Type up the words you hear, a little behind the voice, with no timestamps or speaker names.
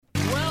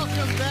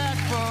Welcome back,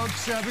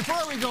 folks.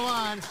 Before we go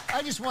on,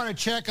 I just want to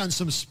check on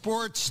some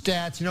sports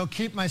stats,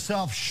 keep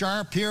myself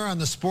sharp here on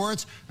the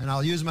sports, and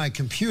I'll use my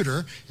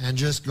computer and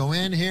just go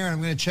in here, and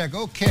I'm going to check,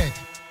 okay.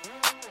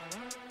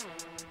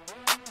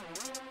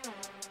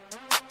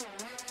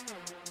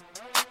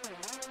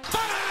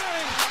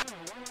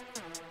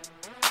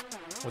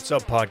 What's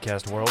up,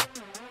 podcast world?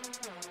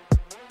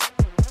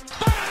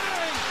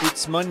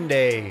 It's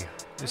Monday.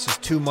 This is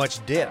Too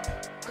Much Dip.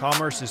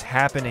 Commerce is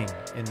happening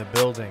in the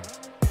building.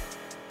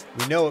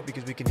 We know it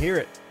because we can hear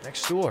it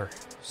next door.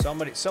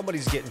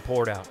 Somebody's getting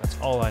poured out. That's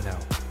all I know.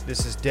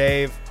 This is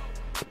Dave.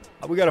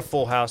 We got a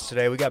full house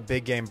today. We got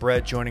Big Game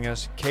Brett joining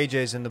us.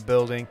 KJ's in the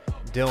building.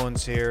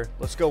 Dylan's here.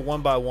 Let's go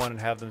one by one and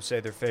have them say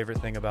their favorite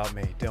thing about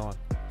me. Dylan.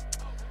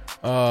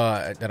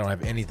 I don't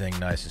have anything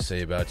nice to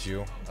say about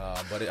you,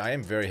 but I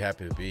am very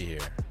happy to be here.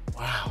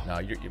 Wow. No,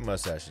 your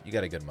mustache, you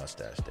got a good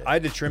mustache, Dave. I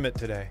had to trim it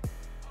today.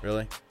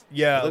 Really?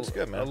 Yeah. It looks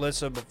good, man.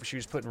 Alyssa, she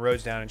was putting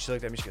roads down, and she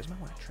looked at me. She goes,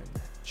 "I want to trim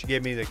that." She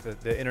gave me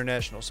the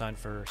international sign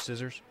for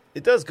scissors.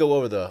 It does go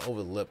over the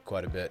lip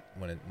quite a bit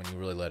when you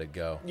really let it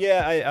go.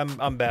 Yeah,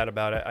 I'm bad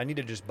about it. I need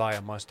to just buy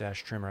a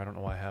mustache trimmer. I don't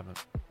know why I haven't.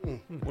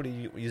 What are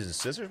you using,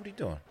 scissors? What are you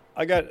doing?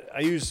 I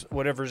use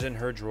whatever's in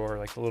her drawer,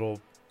 like the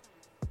little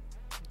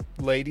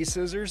lady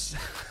scissors.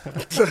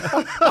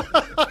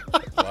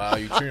 Wow,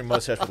 you trim your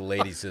mustache with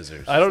lady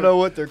scissors. I don't know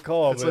what they're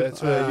called, but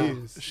that's what I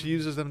use. She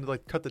uses them to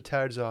cut the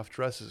tads off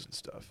dresses and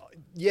stuff.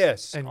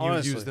 Yes, And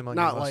honestly. you use them on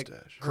Not your like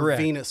mustache. her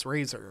Correct. Venus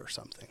razor or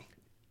something.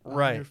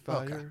 Right. You're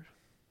fired.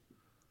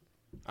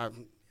 Okay.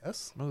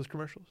 Yes. One of those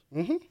commercials?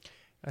 Mm-hmm.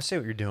 I see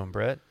what you're doing,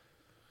 Brett.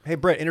 Hey,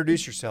 Brett,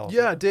 introduce yourself.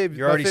 Yeah, Dave.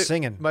 You're already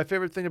singing. My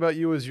favorite thing about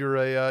you is you're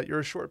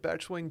a short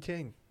backswing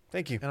king.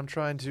 Thank you. And I'm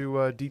trying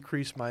to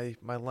decrease my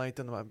length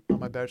on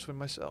my backswing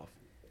myself.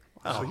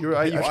 Oh,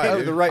 So you came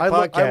to the right I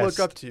podcast. look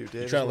up to you,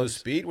 Dave. You trying to lose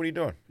speed? What are you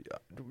doing?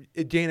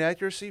 Gain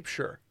accuracy?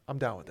 Sure. I'm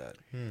down with that.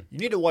 You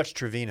need to watch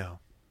Trevino.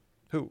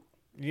 Who?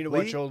 You need to Lee?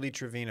 watch old Lee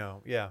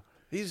Trevino. Yeah.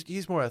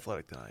 He's more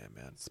athletic than I am,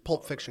 man. It's a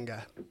Pulp Fiction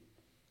guy.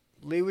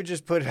 Lee would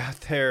just put it out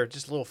there,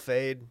 just a little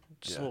fade,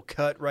 just a little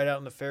cut right out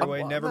in the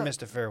fairway. I'm Never not-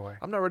 missed a fairway.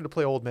 I'm not ready to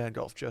play old man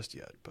golf just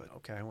yet, but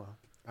Okay, well.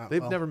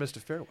 they've Well, never missed a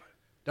fairway.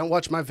 Don't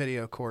watch my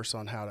video course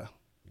on how to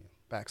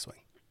backswing.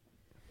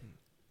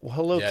 Well,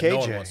 hello, Yeah, KJ. no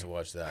one wants to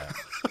watch that.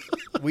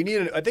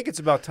 I think it's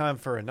about time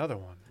for another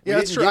one. Yeah, We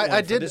that's didn't true. get one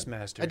I for did. this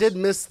Masters. I did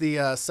miss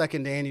the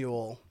second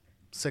annual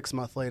 6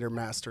 month later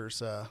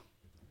Masters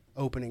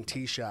opening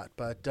tee shot,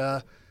 but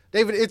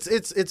David,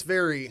 it's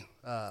very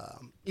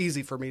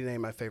easy for me to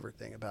name my favorite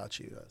thing about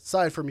you,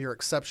 aside from your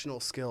exceptional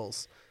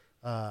skills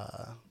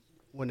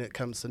when it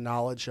comes to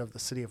knowledge of the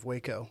city of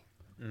Waco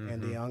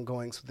and the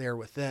ongoings there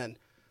within.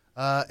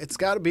 It's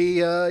got to be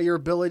your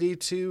ability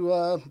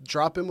to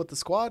drop in with the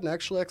squad and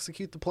actually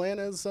execute the plan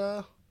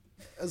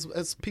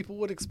as people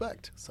would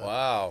expect. So,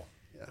 Wow.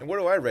 And where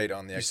do I rate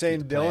on the You're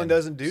saying execute plan Dylan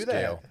doesn't do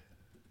scale?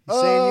 that?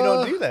 You're saying you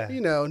don't do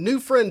that? New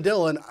friend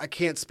Dylan, I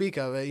can't speak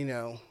of it.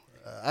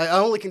 I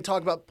only can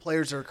talk about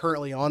players that are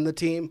currently on the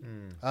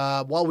team.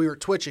 While we were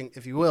twitching,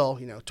 if you will,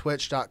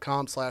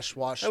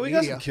 twitch.com/wash Hey, we got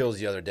media. some kills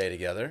the other day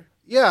together.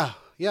 Yeah,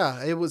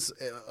 it was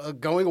a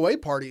going away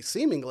party,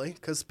 seemingly,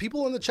 because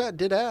people in the chat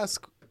did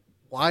ask,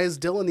 why is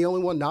Dylan the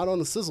only one not on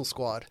the Sizzle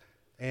squad?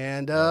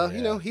 And,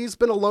 he's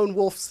been a lone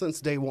wolf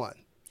since day one.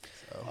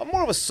 I'm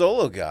more of a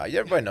solo guy.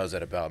 Everybody knows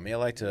that about me. I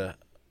like to,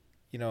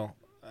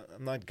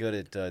 I'm not good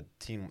at the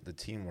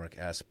teamwork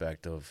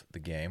aspect of the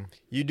game.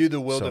 You do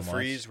the will So to much.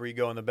 freeze where you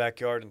go in the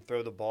backyard and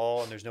throw the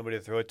ball, and there's nobody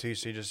to throw it to,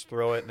 so you just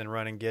throw it and then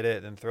run and get it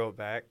and then throw it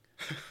back.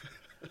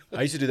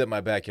 I used to do that in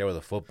my backyard with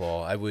a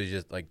football. I would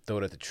just throw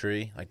it at the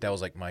tree. That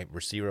was my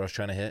receiver I was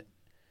trying to hit.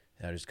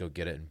 And I just go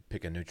get it and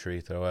pick a new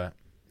tree, throw it.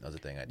 That was the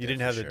thing I did. You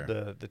didn't have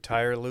the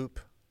tire loop,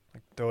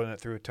 like throwing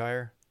it through a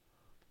tire?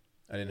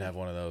 I didn't have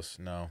one of those,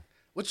 no.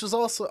 Which was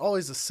also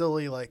always a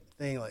silly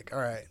thing. All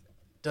right,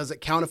 does it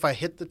count if I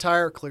hit the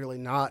tire? Clearly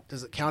not.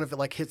 Does it count if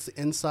it hits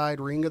the inside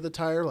ring of the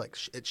tire?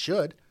 It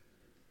should.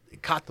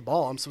 It caught the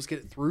ball. I'm supposed to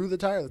get it through the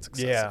tire. That's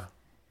excessive. Yeah.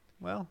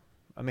 Well,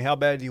 how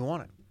bad do you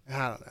want it?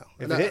 I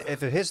don't know.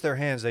 If it hits their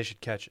hands, they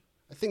should catch it.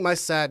 I think my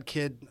sad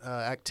kid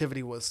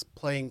activity was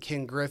playing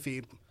King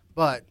Griffey,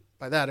 but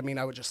by that I mean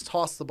I would just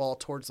toss the ball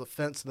towards the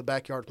fence in the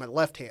backyard with my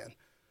left hand,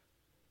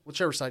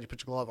 whichever side you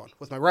put your glove on,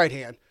 with my right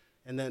hand,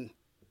 and then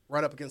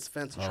run up against the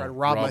fence and try to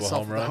rob rob a myself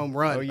home of the run? home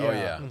run. Oh,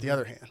 yeah. With the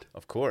other hand.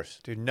 Of course.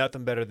 Dude,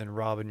 nothing better than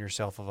robbing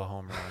yourself of a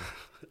home run.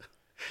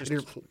 And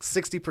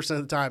 60%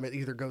 of the time it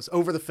either goes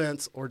over the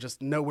fence or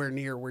just nowhere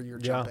near where you're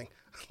jumping.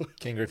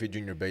 King Griffey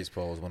Jr.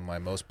 Baseball is one of my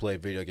most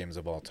played video games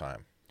of all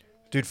time.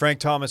 Dude, Frank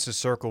Thomas's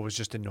circle was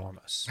just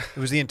enormous. It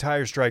was the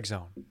entire strike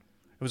zone. It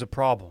was a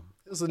problem.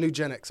 It was the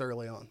eugenics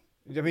early on.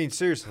 I mean,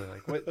 seriously,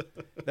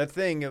 that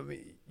thing,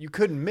 you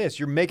couldn't miss.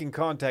 You're making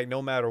contact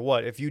no matter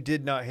what. If you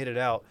did not hit it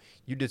out,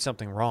 you did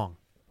something wrong.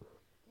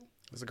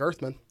 It was a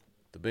girthman.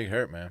 The big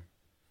hurt, man.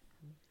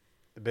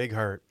 The big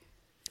hurt.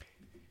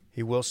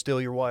 He will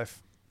steal your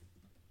wife.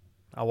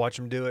 I'll watch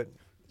him do it.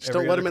 Just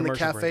don't let him in the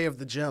commercial cafe break. of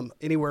the gym,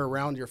 anywhere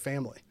around your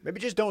family. Maybe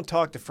just don't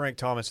talk to Frank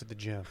Thomas at the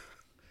gym.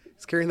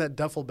 He's carrying that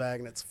duffel bag,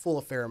 and it's full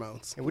of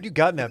pheromones. Hey, what do you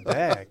got in that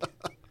bag?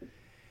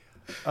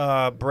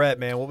 Brett,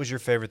 man, what was your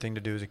favorite thing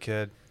to do as a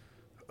kid?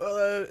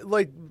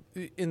 Like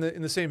in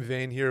the same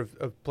vein here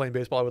of playing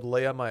baseball, I would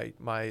lay on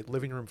my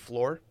living room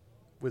floor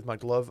with my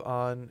glove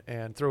on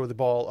and throw the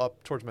ball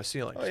up towards my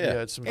ceiling. Oh, So,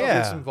 yeah. it's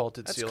some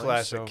vaulted That's ceiling.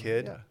 classic so,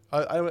 kid.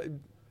 Yeah.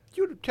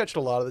 You would catch it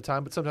a lot of the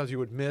time, but sometimes you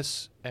would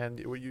miss, and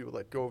you would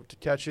like go to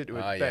catch it. It would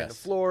bang the yes.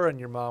 floor, and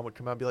your mom would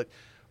come out and be like,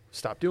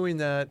 "Stop doing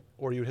that,"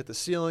 or you would hit the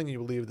ceiling, and you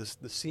would leave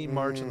the seam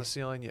marks on the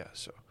ceiling. Yeah,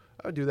 so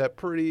I would do that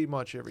pretty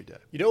much every day.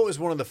 You know what was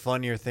one of the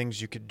funnier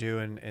things you could do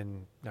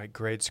in like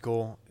grade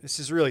school? This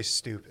is really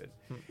stupid.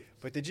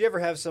 But did you ever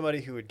have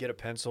somebody who would get a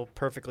pencil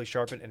perfectly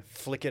sharpened and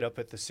flick it up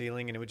at the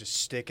ceiling and it would just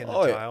stick in the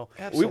tile?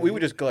 We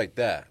would just go like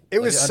that. It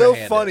like was so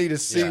underhanded. funny to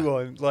see Yeah.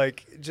 one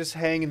like just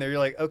hanging there. You're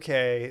like,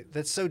 okay,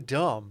 that's so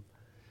dumb.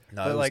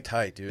 No, But, it was like,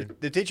 tight, dude.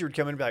 The teacher would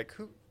come in and be like,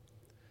 who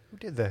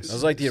did this? It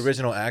was like the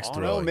original axe Oh,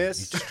 throw. no, You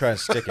miss. just try and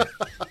stick it.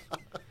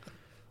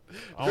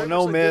 Oh, Greg,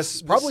 no, looks like miss.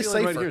 this Probably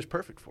ceiling right safer. here is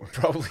perfect for it.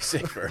 Probably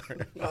safer.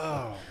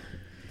 Oh.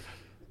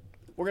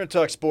 We're going to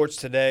talk sports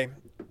today,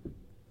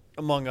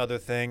 among other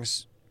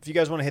things. If you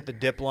guys want to hit the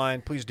dip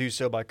line, please do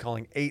so by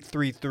calling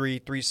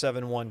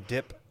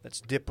 833-371-DIP.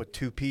 That's DIP with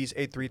two P's,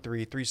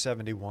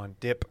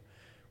 833-371-DIP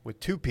with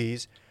two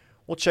P's.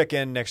 We'll check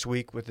in next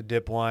week with the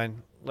dip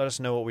line. Let us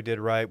know what we did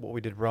right, what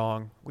we did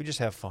wrong. We just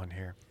have fun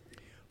here.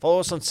 Follow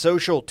us on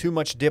social, Too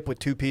Much Dip with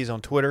two P's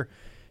on Twitter,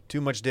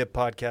 Too Much Dip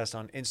Podcast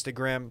on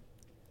Instagram.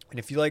 And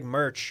if you like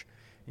merch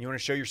and you want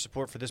to show your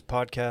support for this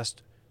podcast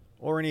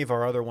or any of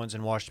our other ones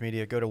in Washed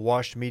Media, go to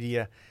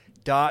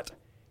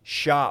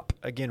washedmedia.shop.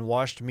 Again,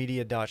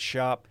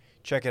 washedmedia.shop.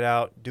 Check it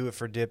out. Do it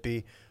for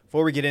Dippy.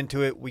 Before we get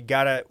into it, we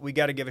gotta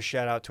give a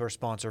shout out to our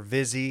sponsor,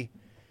 Vizzy.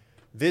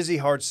 Vizzy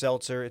Hard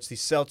Seltzer. It's the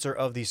seltzer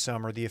of the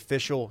summer, the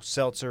official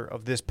seltzer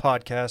of this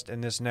podcast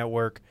and this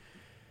network.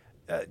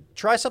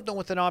 Try something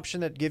with an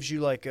option that gives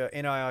you like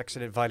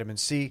antioxidant vitamin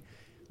C,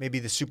 maybe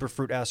the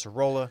superfruit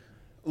acerola,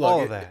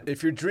 all of that.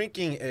 If you're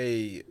drinking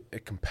a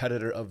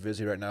competitor of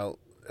Vizzy right now,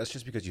 that's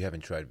just because you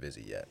haven't tried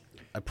Vizzy yet.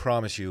 I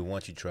promise you,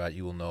 once you try it,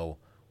 you will know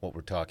what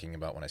we're talking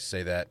about when I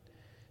say that.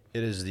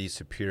 It is the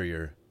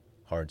superior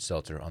hard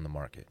seltzer on the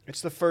market.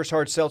 It's the first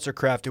hard seltzer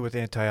crafted with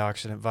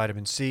antioxidant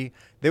vitamin C.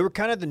 They were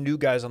kind of the new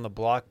guys on the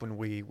block when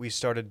we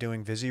started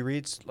doing Vizzy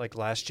reads like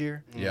last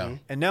year. Yeah.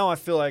 And now I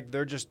feel like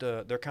they're just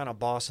they're kind of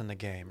bossing the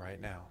game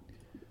right now.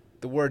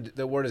 The word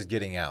is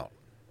getting out.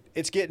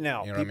 It's getting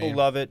out. You know what I People mean?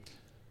 love it.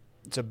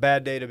 It's a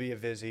bad day to be a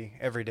Vizzy.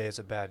 Every day is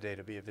a bad day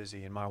to be a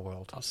Vizzy in my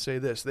world. I'll say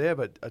this: they have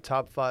a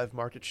top 5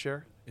 market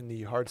share in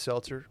the hard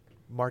seltzer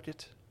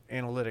market.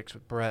 Analytics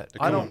with Brett.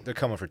 They're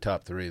coming for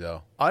top 3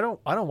 though. I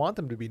don't want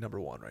them to be number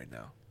 1 right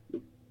now.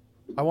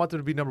 I want them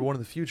to be number 1 in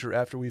the future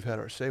after we've had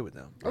our say with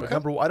them. But Okay.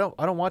 I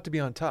don't want to be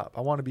on top. I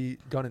want to be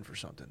gunning for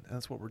something, and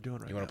that's what we're doing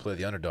right now. You want to play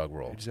the underdog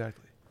role.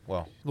 Exactly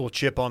Well, Little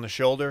chip on the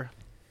shoulder,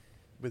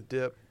 with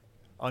dip.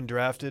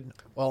 undrafted.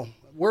 Well,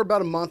 we're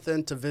about a month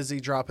into Vizzy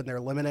dropping their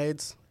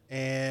lemonades,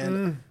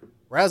 and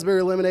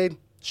raspberry lemonade,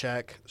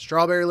 check.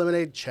 Strawberry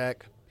lemonade,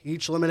 check.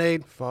 Peach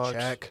lemonade, Fox.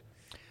 check.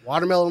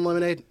 Watermelon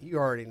lemonade, you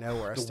already know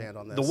where I stand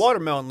on this. The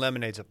watermelon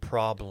lemonade's a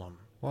problem.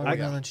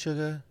 watermelon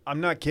sugar. I'm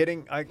not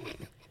kidding.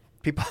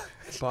 People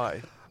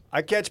Bye.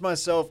 I catch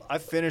myself. I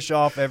finish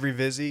off every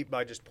Vizzy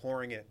by just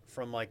pouring it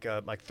from like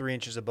 3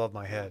 inches above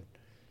my head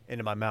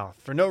into my mouth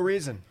for no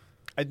reason.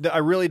 I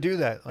really do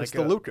that. Like It's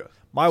the Luca.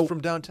 my-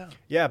 from downtown.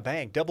 Yeah,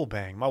 bang, double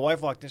bang. My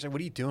wife walked in and said,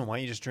 "What are you doing? Why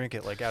don't you just drink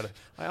it like out of?"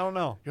 I don't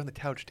know. You're on the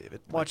couch,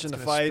 David. Like, Watching it's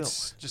the gonna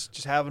fights,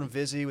 just having a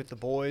Vizzy with the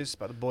boys.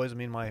 By the boys, I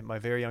mean my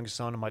very young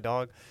son and my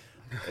dog.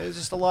 It was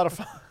just a lot of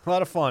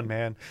fun,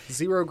 man.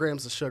 0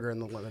 grams of sugar in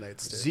the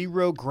lemonades, dude.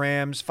 0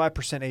 grams,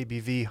 5%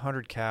 ABV,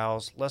 100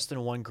 calories, less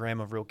than 1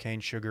 gram of real cane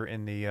sugar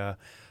in the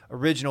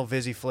original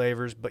Vizzy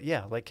flavors. But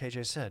yeah, like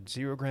KJ said,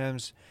 0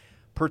 grams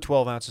per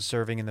 12 ounces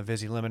serving in the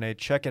Vizzy lemonade.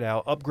 Check it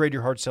out. Upgrade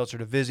your hard seltzer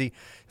to Vizzy.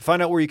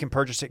 Find out where you can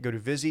purchase it. Go to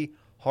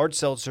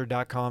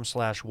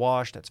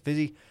VizzyHardSeltzer.com/washed. That's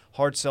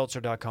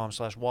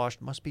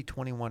VizzyHardSeltzer.com/washed. Must be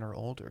 21 or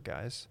older,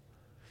 guys.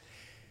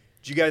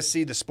 Did you guys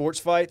see the sports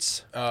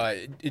fights?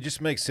 It just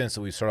makes sense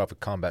that we start off with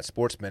combat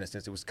sportsmen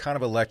since it was kind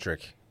of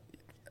electric.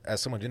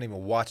 As someone who didn't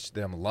even watch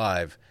them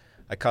live,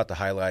 I caught the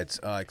highlights,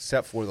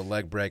 except for the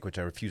leg break, which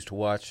I refused to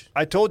watch.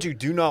 I told you,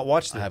 do not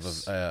watch this. I have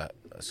a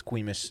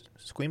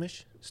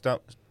squeamish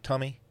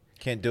tummy.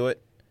 Can't do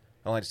it.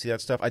 I don't like to see that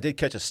stuff. I did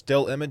catch a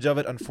still image of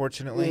it,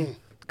 unfortunately.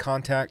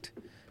 Contact,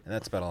 and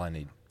that's about all I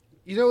need.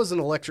 You know, it was an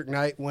electric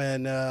night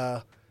when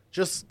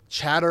just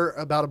chatter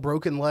about a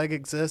broken leg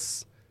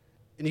exists,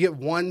 and you get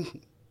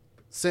one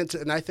sent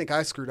to, and I think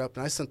I screwed up,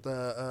 and I sent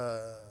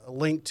a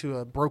link to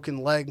a broken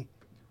leg,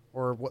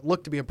 or what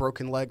looked to be a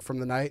broken leg from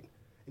the night,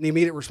 and the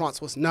immediate response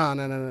was, no,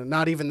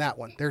 not even that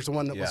one. There's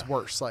one that was Yeah.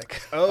 worse.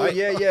 Like, Oh,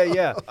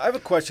 yeah. I have a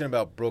question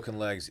about broken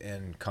legs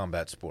in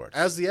combat sports.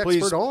 as the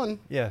Please. expert on,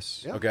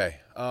 Yes. Yeah. Okay.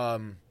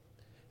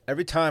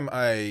 Every time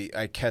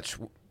I catch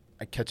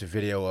a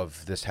video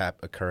of this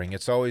occurring,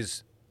 it's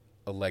always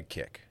a leg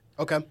kick.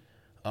 okay.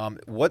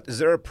 What is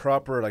there a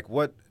proper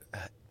let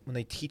when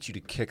they teach you to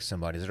kick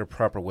somebody, is there a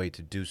proper way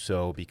to do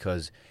so?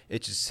 Because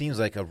it just seems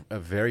like a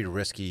very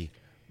risky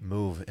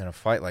move in a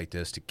fight like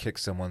this to kick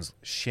someone's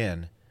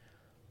shin.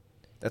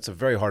 That's a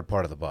very hard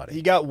part of the body.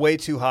 He got way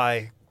too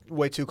high,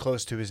 way too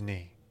close to his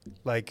knee.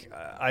 Like,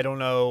 I don't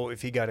know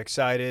if he got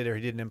excited or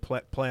he didn't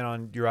plan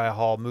on Uriah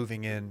Hall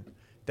moving in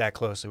that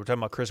closely. We're talking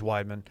about Chris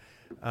Weidman.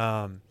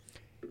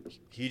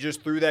 He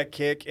just threw that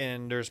kick,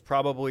 and there's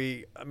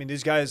probably, I mean,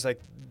 these guys, like,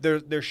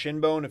 their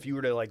shin bone, if you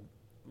were to, like,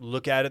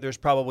 look at it, there's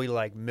probably,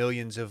 like,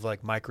 millions of,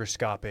 like,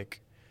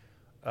 microscopic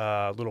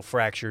little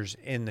fractures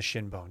in the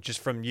shin bone just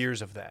from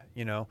years of that,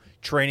 you know,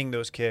 training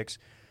those kicks.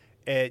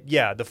 And,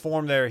 yeah, the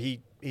form there,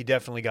 he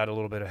definitely got a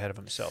little bit ahead of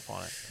himself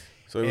on it.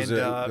 So it was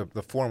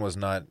the form was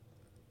not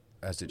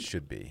as it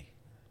should be.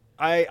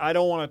 I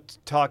don't want to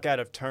talk out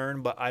of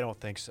turn, but I don't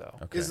think so.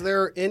 Okay. Is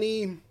there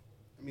any,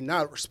 I mean,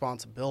 not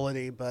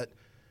responsibility, but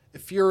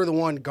if you're the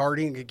one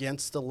guarding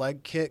against a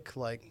leg kick,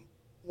 like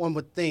one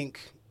would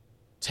think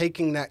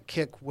taking that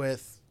kick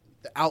with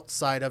the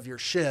outside of your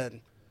shin,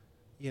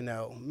 you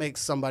know,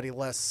 makes somebody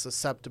less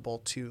susceptible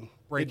to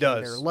breaking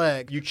their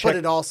leg. But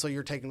it also,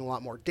 you're taking a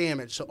lot more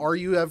damage. So are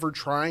you ever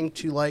trying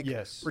to, like,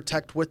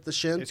 protect with the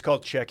shin? It's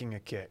called checking a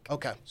kick.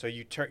 Okay. So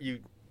you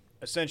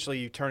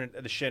essentially turn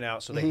the shin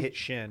out so they hit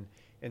shin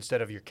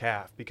instead of your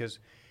calf, because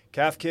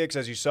calf kicks,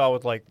 as you saw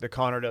with, like, the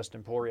Conor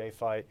Dustin Poirier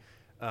fight,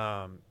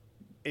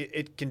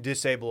 it can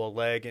disable a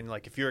leg. And,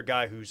 like, if you're a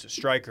guy who's a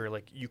striker,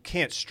 like, you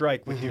can't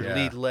strike with your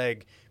lead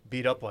leg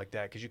beat up like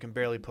that because you can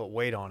barely put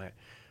weight on it.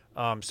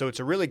 So it's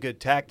a really good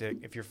tactic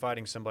if you're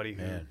fighting somebody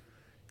who. Man.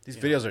 These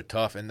videos are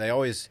tough, and they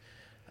always,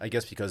 I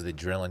guess because of the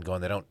adrenaline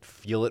going, they don't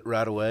feel it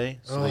right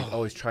away. So they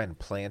always try and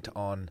plant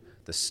on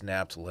the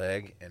snapped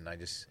leg, and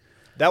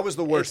that was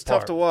the worst part.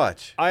 It's tough to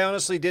watch. I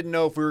honestly didn't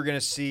know if we were going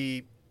to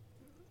see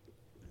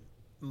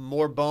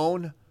more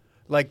bone.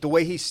 Like, the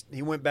way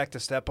he went back to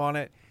step on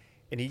it,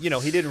 and he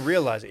didn't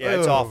realize it. Yeah,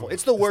 it's awful.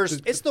 It's the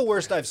worst. It's the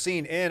worst I've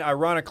seen. And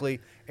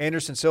ironically,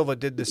 Anderson Silva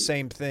did the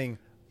same thing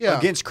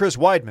against Chris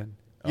Weidman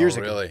years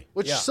ago. Really?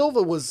 Which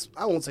Silva was,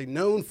 I won't say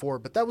known for,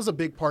 but that was a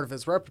big part of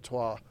his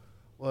repertoire,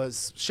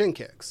 was shin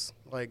kicks.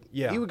 Like,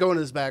 he would go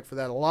into his bag for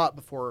that a lot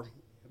before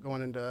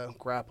going into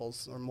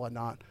grapples and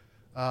whatnot.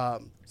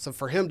 So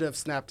for him to have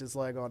snapped his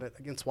leg on it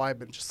against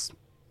Weidman, just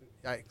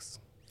yikes.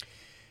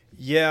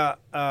 Yeah,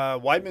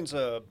 Weidman's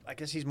I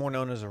guess he's more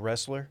known as a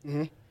wrestler.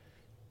 Mm-hmm.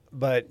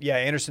 But, yeah,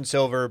 Anderson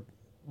Silva,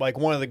 like,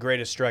 one of the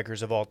greatest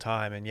strikers of all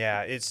time. And,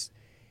 yeah,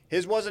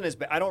 his wasn't as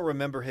bad. I don't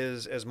remember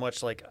his as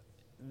much. Like,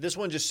 this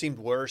one just seemed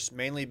worse,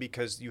 mainly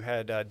because you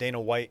had Dana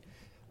White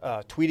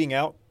tweeting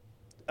out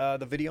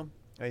the video,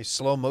 a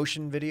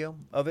slow-motion video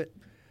of it,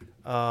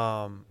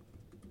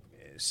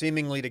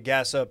 seemingly to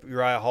gas up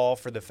Uriah Hall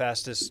for the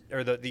fastest –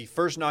 or the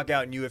first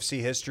knockout in UFC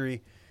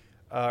history,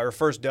 or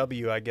first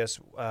W, I guess,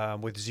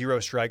 with 0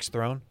 strikes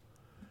thrown.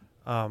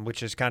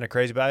 Which is kind of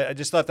crazy. But I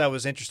just thought that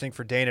was interesting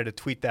for Dana to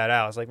tweet that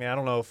out. I was like, man, I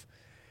don't know if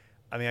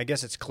 – I mean, I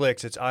guess it's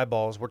clicks, it's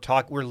eyeballs.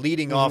 We're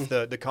leading off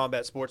the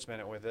Combat Sports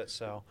Minute with it.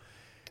 So,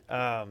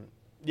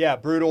 yeah,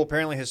 brutal.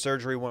 Apparently his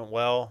surgery went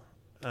well.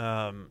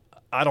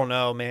 I don't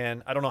know,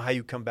 man. I don't know how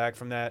you come back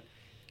from that.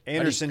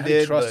 Anderson how do you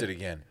did. Trust it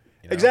again.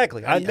 You know?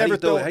 Exactly. How do you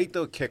throw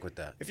a kick with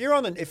that? If you're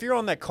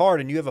on that card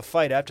and you have a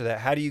fight after that,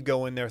 how do you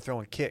go in there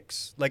throwing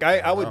kicks? Like,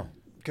 I would –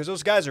 because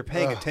those guys are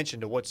paying attention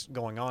to what's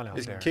going on out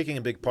there. Is kicking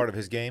a big part of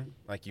his game?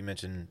 Like you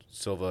mentioned,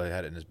 Silva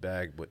had it in his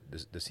bag. But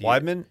does he?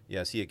 Weidman? Yeah,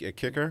 is he a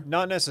kicker?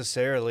 Not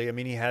necessarily. I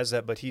mean, he has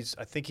that, but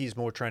I think he's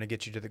more trying to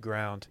get you to the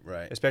ground.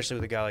 Right. Especially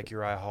with a guy like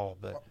Uriah Hall.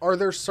 But are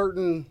there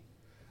certain,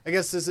 I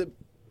guess, is it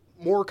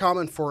more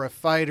common for a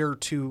fighter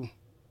to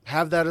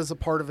have that as a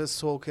part of his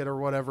toolkit or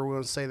whatever we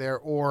want to say there,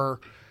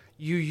 or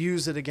you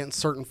use it against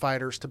certain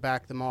fighters to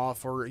back them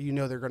off, or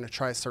they're going to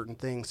try certain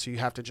things, so you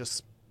have to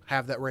just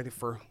have that ready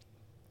for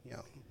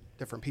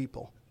different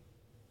people?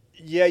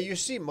 Yeah, you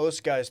see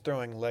most guys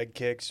throwing leg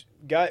kicks.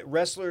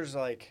 Wrestlers,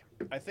 like,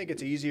 I think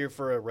it's easier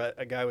for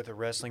a guy with a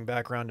wrestling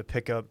background to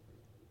pick up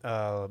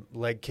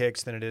leg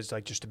kicks than it is,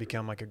 like, just to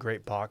become, like, a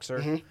great boxer.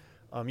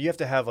 Mm-hmm. You have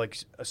to have, like,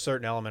 a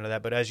certain element of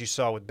that. But as you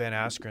saw with Ben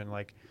Askren,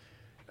 like,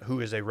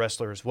 who is a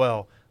wrestler as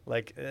well,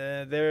 like,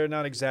 they're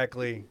not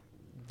exactly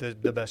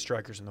the best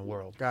strikers in the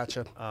world.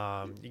 Gotcha.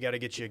 You got to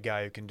get you a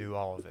guy who can do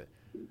all of it.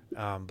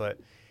 But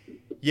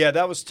yeah,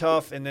 that was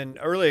tough. And then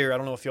earlier, I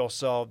don't know if y'all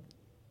saw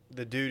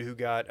the dude who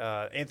got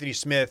Anthony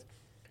Smith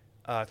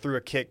threw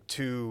a kick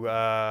to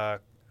I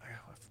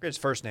forget his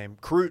first name,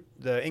 Crute,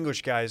 the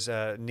English guy's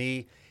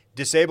knee,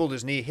 disabled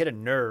his knee, hit a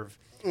nerve.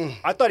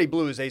 I thought he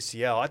blew his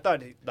ACL. I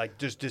thought he, like,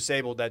 just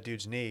disabled that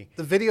dude's knee.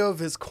 The video of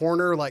his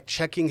corner, like,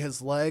 checking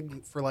his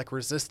leg for, like,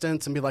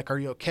 resistance and be like, "Are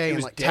you okay?"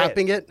 And, like,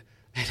 tapping it.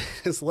 And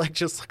his leg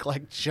just looked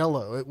like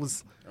jello. It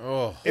was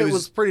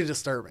pretty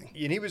disturbing.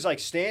 And he was, like,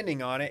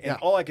 standing on it, and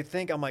all I could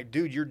think, I'm like,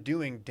 dude, you're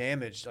doing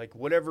damage. Like,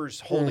 whatever's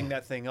holding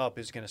that thing up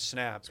is going to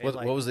snap. So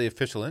what was the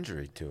official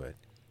injury to it?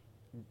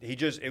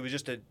 It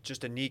was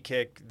just a knee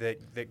kick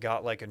that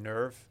got, like, a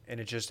nerve, and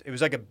it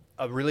was like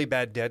a really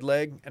bad dead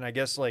leg, and I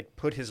guess, like,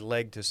 put his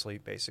leg to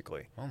sleep,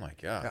 basically. Oh my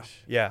gosh.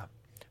 Yeah.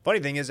 Funny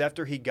thing is,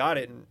 after he got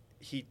it, and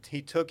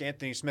he took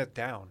Anthony Smith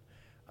down,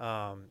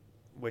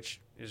 which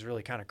is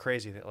really kind of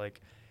crazy that like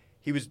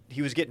he was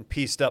getting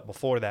pieced up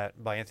before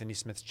that by Anthony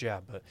Smith's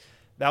jab, but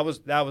that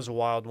was a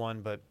wild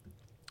one. But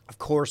of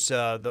course,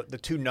 the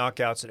two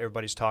knockouts that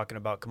everybody's talking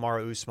about,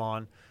 Kamaru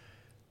Usman,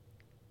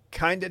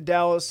 kind of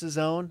Dallas's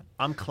own.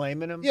 I'm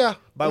claiming him. Yeah,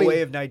 by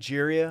way of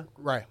Nigeria.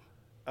 Right.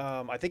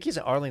 I think he's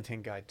an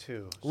Arlington guy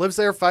too. Lives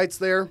there, fights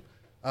there.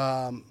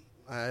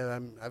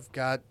 I've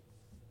got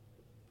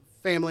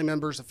family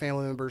members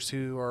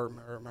who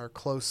are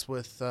close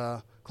with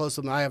them.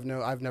 I've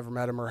never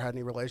met him or had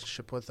any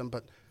relationship with him,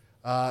 but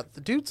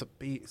the dude's a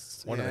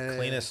beast. One of the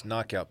cleanest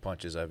knockout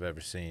punches I've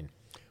ever seen.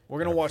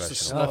 We're gonna watch the Not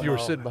slow-mo. if you were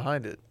sitting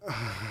behind it.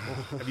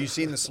 Have you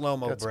seen the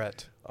slow-mo,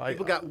 Brett?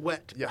 People got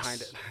wet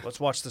behind it. Let's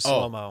watch the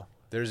slow-mo.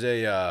 There's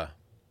a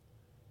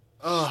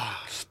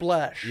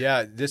Splash.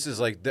 yeah. This is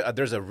like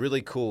there's a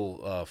really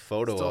cool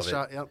photo Still of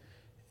shot, it, yep.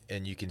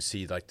 and you can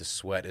see like the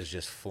sweat is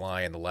just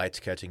flying. The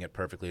light's catching it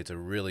perfectly. It's a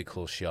really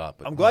cool shot.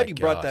 But I'm glad my you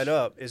brought gosh. that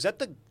up. Is that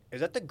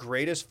the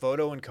greatest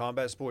photo in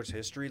combat sports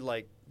history?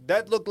 Like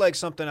that looked like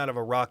something out of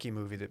a Rocky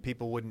movie that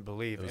people wouldn't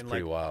believe. It was and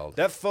pretty like, wild.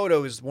 That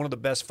photo is one of the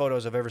best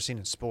photos I've ever seen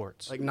in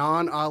sports. Like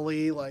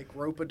non-Ali, like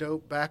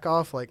rope-a-dope back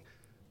off. Like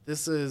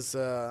this is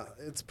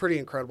it's pretty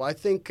incredible. I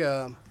think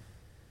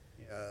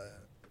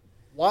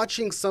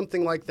watching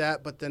something like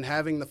that, but then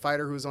having the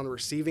fighter who's on the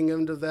receiving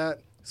end of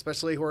that,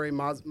 especially Jorge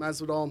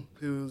Masvidal,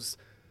 who's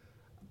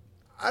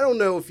I don't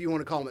know if you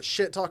want to call him a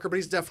shit talker, but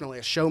he's definitely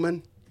a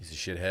showman. He's a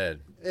shithead.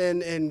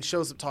 And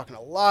shows up talking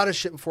a lot of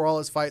shit before all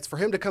his fights. For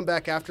him to come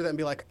back after that and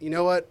be like, you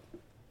know what?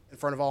 In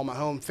front of all my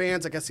home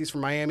fans, I guess he's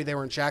from Miami. They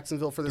were in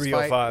Jacksonville for this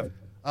fight.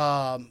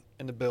 305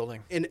 in the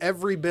building. In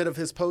every bit of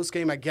his post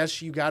game, I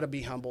guess you got to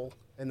be humble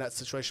in that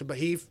situation. But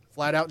he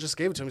flat out just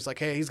gave it to him. He's like,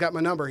 hey, he's got my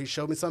number. He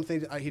showed me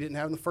something he didn't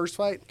have in the first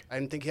fight. I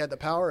didn't think he had the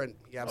power, and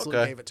he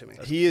absolutely gave it to me.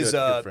 He is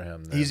good for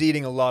him, then. he's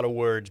eating a lot of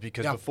words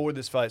because before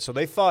this fight, so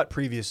they fought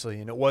previously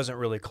and it wasn't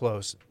really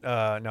close.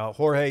 Now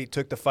Jorge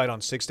took the fight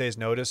on 6 days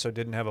notice, so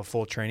didn't have a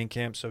full training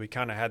camp, so he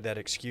kind of had that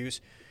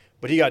excuse.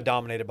 But he got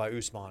dominated by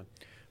Usman,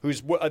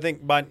 who's I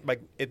think by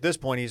at this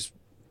point he's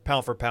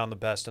pound for pound the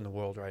best in the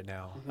world right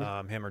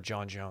now. Him or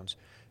John Jones,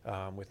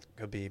 with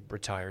Khabib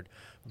retired.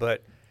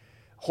 But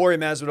Jorge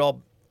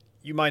Masvidal,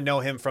 you might know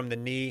him from the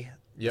knee.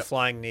 The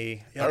flying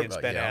knee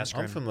against Ben Askren.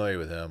 I'm familiar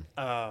with him.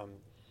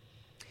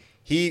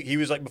 He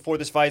was like before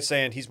this fight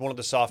saying he's one of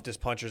the softest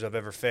punchers I've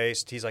ever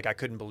faced. He's like, I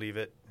couldn't believe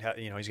it.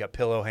 He's got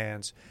pillow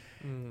hands,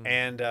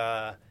 and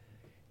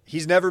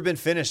he's never been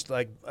finished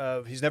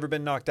he's never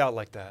been knocked out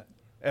like that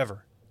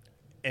ever.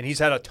 And he's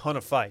had a ton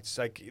of fights.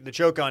 Like the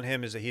joke on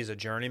him is that he's a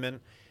journeyman,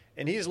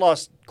 and he's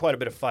lost quite a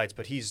bit of fights,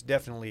 but he's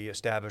definitely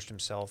established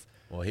himself.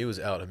 Well, he was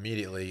out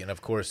immediately, and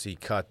of course he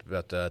caught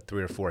about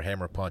 3 or 4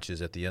 hammer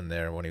punches at the end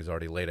there when he was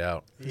already laid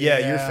out. Yeah,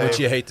 your favorite. Which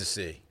you hate to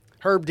see.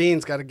 Herb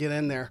Dean's got to get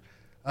in there.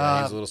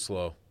 Yeah, he's a little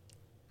slow.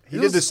 He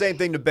did the same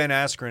thing to Ben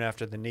Askren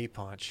after the knee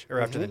punch, or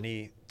after the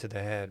knee to the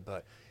head.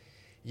 But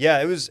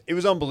yeah, it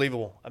was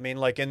unbelievable. I mean,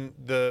 like in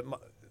the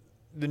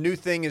new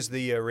thing is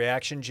the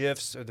reaction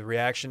gifs or the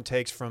reaction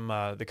takes from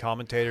the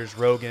commentators,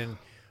 Rogan,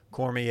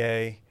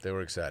 Cormier. They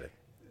were excited.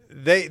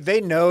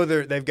 They know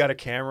they've got a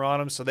camera on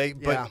them, so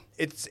but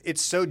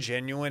it's so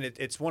genuine.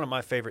 It's one of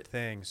my favorite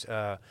things.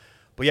 But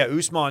yeah,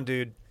 Usman,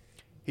 dude,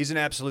 he's an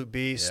absolute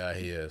beast. Yeah,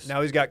 he is.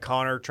 Now he's got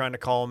Conor trying to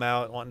call him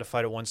out, wanting to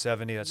fight at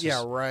 170. That's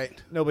just, right.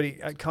 Nobody.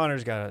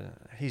 Conor's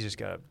he's just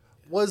got to.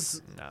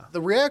 Was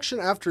the reaction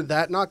after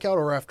that knockout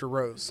or after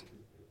Rose?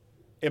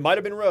 It might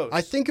have been Rose.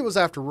 I think it was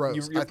after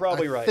Rose. You're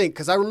probably right. I think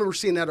because I remember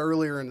seeing that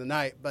earlier in the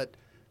night, but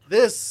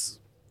this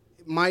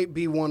might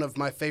be one of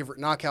my favorite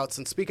knockouts.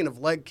 And speaking of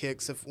leg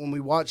kicks, when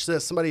we watch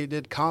this, somebody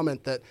did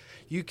comment that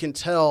you can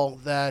tell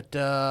that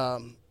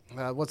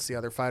what's the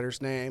other fighter's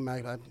name?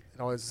 It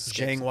always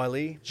Zhang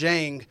Weili.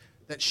 Zhang,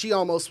 that she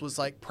almost was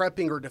like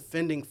prepping or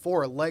defending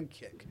for a leg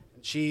kick.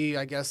 She,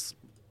 I guess,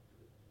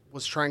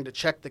 was trying to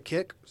check the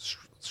kick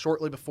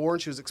shortly before,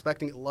 and she was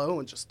expecting it low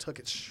and just took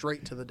it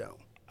straight to the dome.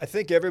 I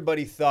think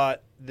everybody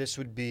thought this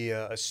would be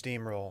a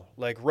steamroll.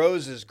 Like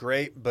Rose is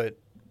great, but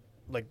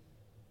like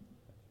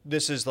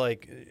this is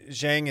like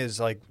Zhang is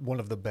like one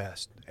of the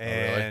best,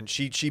 and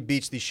she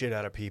beats the shit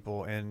out of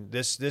people. And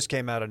this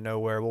came out of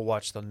nowhere. We'll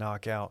watch the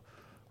knockout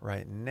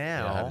right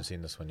now. Yeah, I haven't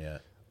seen this one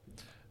yet.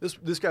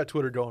 This got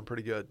Twitter going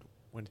pretty good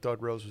when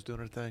Doug Rose was doing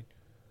her thing.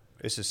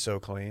 This is so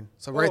clean.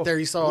 So right there,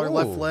 you saw her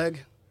left Ooh.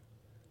 leg.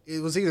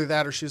 It was either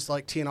that or she was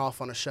like teeing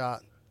off on a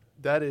shot.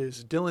 That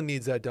is, Dylan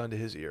needs that done to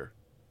his ear.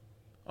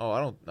 Oh, I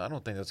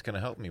don't think that's gonna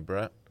help me,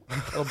 Brett.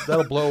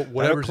 That'll blow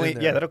whatever's clean, in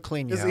there. yeah, that'll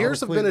clean you His out. ears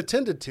have been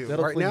attended to.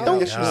 that'll Right clean now, you out.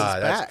 the issue is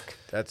his back.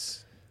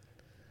 That's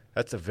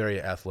a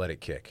very athletic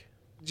kick.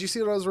 Did you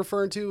see what I was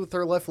referring to with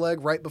her left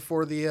leg right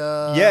before the?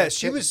 Yeah,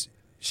 she kick?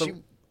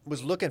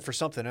 was looking for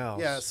something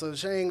else. Yeah, so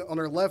Zhang on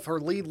her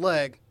lead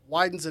leg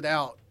widens it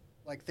out,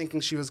 like thinking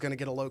she was going to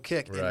get a low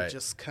kick, and Right. it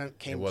just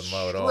came wasn't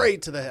low at all.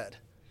 straight to the head.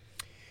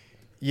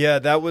 Yeah,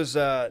 that was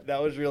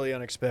really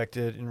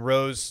unexpected. And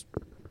Rose,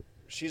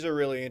 she's a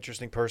really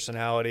interesting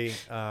personality.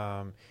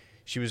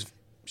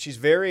 She she's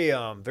very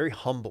very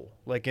humble,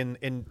 like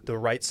in the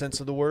right sense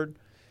of the word.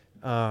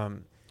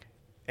 And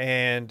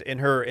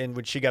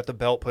when she got the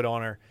belt put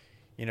on her,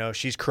 you know,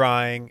 she's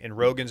crying, and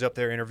Rogan's up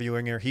there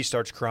interviewing her. He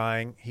starts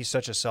crying. He's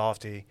such a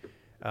softie.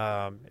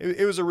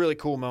 It was a really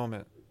cool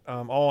moment.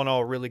 All in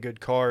all, a really good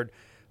card.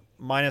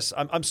 Minus,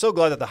 I'm so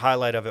glad that the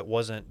highlight of it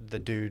wasn't the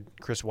dude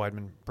Chris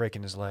Weidman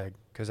breaking his leg,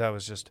 because that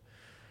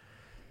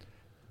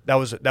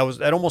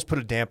almost put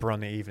a damper on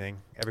the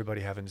evening.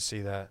 Everybody having to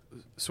see that.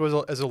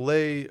 So as a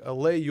lay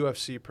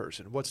UFC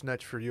person, what's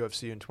next for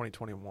UFC in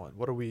 2021?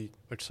 What are we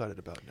excited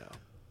about now?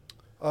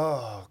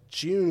 Oh,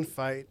 June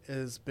fight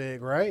is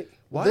big, right?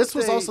 Why This did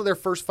was they- also their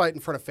first fight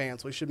in front of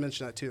fans. We should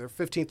mention that too. There were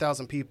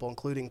 15,000 people,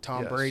 including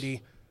Tom Yes.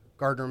 Brady,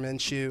 Gardner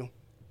Minshew,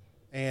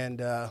 and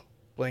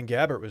Blaine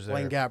Gabbert was there.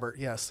 Blaine Gabbert.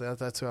 Yes,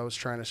 that's who I was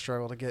trying to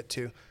struggle to get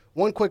to.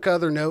 One quick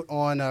other note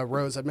on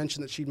Rose. I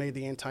mentioned that she made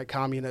the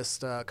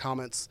anti-communist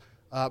comments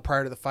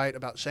prior to the fight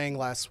about Shang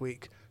last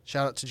week.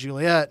 Shout out to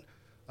Juliet,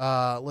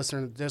 listener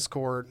in the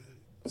Discord.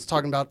 Was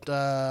talking about,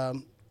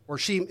 or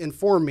she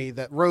informed me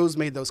that Rose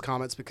made those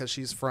comments because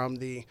she's from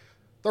the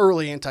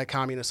thoroughly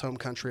anti-communist home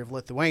country of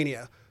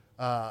Lithuania,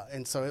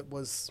 and so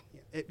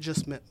it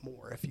just meant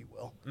more, if you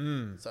will.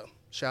 So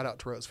shout out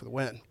to Rose for the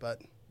win.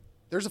 But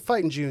there's a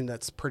fight in June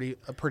that's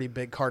a pretty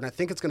big card, and I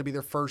think it's going to be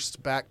their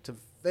first back to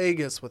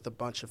Vegas with a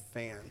bunch of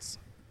fans.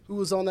 Who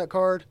was on that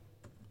card?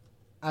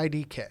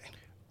 IDK.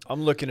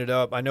 I'm looking it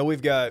up. I know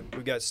we've got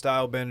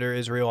Stylebender,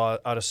 Israel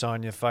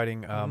Adesanya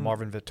fighting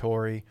Marvin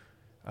Vettori.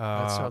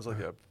 That sounds like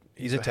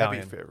he's a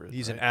Italian. heavy favorite.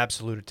 He's right? an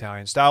absolute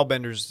Italian.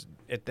 Stylebender's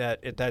at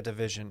that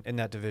division. In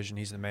that division,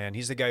 he's the man.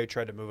 He's the guy who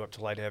tried to move up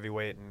to light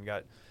heavyweight and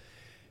got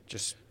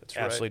just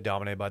right. absolutely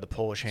dominated by the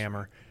Polish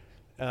Hammer.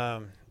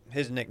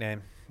 His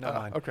nickname, not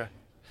mine. Okay.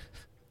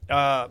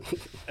 And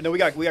then we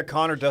got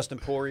Conor Dustin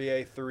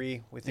Poirier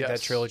 3. We think that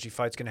Yes. trilogy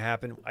fight's gonna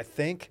happen.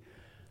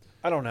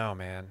 I don't know,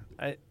 man.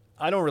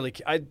 I don't really.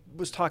 I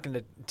was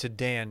talking to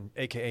Dan,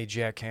 aka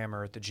Jack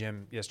Hammer, at the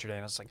gym yesterday,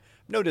 and I was like,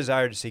 no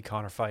desire to see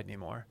Conor fight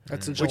anymore.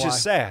 That's in which July.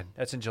 is sad.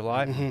 That's in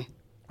July.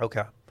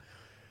 Okay,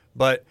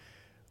 but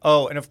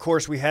and of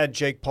course we had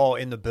Jake Paul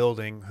in the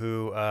building,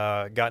 who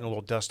got in a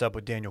little dust up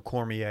with Daniel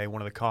Cormier,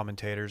 one of the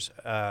commentators,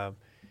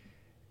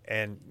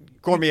 and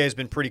Cormier has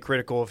been pretty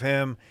critical of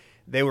him.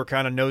 They were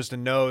kind of nose to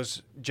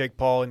nose, Jake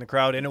Paul in the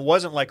crowd, and it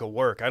wasn't like a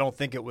work. I don't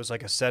think it was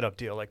like a setup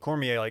deal. Like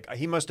Cormier,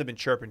 he must have been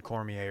chirping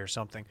Cormier or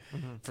something,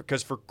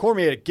 because for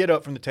Cormier to get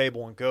up from the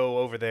table and go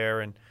over there,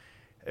 and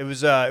it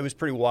was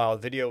pretty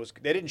wild. They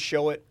didn't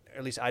show it,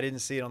 at least I didn't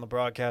see it on the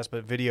broadcast,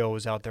 but video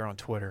was out there on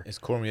Twitter. Is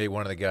Cormier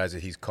one of the guys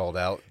that he's called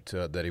out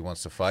that he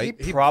wants to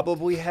fight? He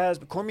probably has,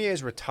 but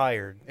Cormier's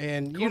retired.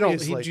 And you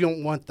Cormier's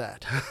don't want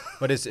that.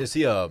 But is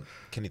he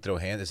can he throw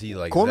hands? Is he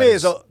like Cormier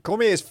is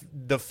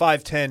the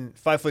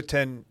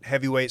 5'10"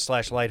 heavyweight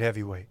 / light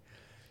heavyweight.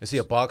 Is he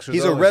a boxer?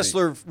 He's though? a Is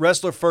he-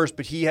 wrestler first,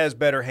 but he has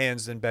better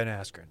hands than Ben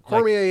Askren.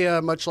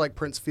 Cormier, much like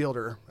Prince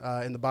Fielder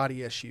in the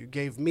body issue,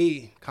 gave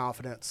me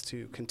confidence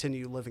to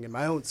continue living in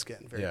my own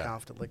skin very Yeah.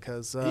 confidently,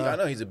 because I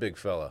know he's a big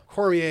fella.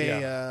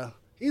 Cormier,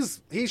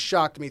 he's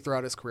shocked me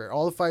throughout his career.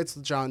 All the fights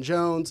with John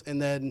Jones,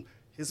 and then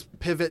his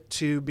pivot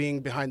to being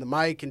behind the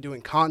mic and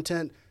doing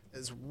content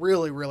is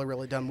really, really,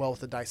 really done well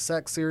with the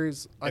Dissect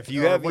series. If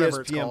you have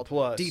whatever it's ESPN called.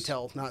 Plus,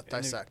 Detail, not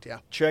Dissect, yeah.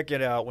 Check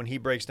it out when he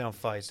breaks down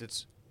fights.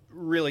 It's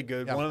really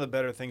good. Yeah. One of the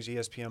better things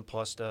ESPN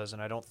Plus does,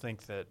 and I don't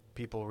think that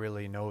people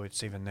really know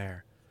it's even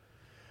there.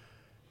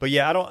 But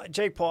yeah,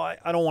 Jake Paul,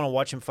 I don't want to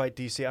watch him fight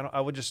DC.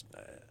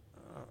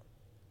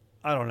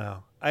 I don't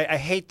know. I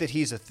hate that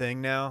he's a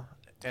thing now,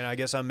 and I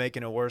guess I'm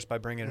making it worse by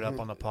bringing it up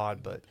on the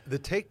pod. But The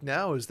take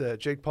now is that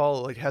Jake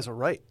Paul has a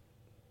right.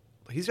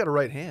 He's got a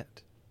right hand.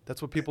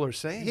 That's what people are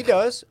saying. he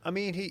does. I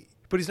mean,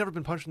 But he's never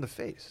been punched in the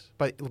face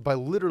by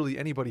literally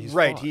anybody he's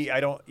right.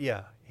 fought.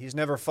 He's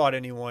never fought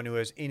anyone who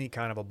has any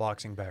kind of a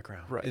boxing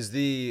background. Right. Is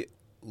the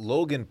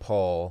Logan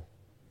Paul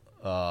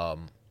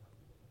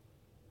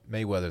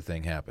Mayweather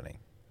thing happening?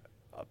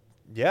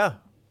 Yeah,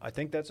 I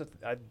think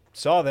I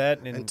saw that.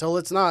 And Until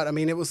it's not. I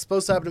mean, it was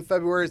supposed to happen in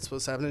February. It's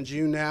supposed to happen in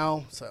June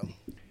now. So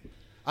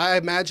I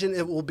imagine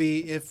it will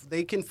be, if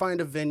they can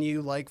find a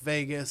venue like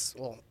Vegas.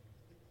 Well,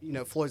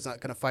 Floyd's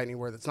not going to fight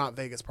anywhere that's not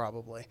Vegas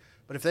probably.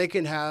 But if they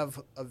can have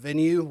a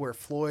venue where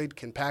Floyd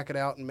can pack it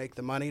out and make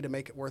the money to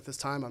make it worth his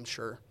time, I'm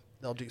sure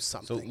they'll do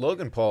So something.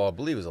 Logan Paul, I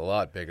believe, is a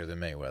lot bigger than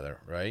Mayweather,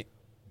 right?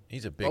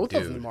 He's a big Both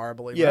dude. of them are, I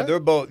believe. yeah, right? they're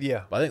both.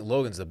 Yeah, But I think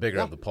Logan's the bigger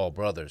Yeah. of the Paul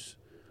brothers.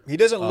 he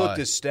doesn't look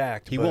as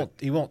stacked. He but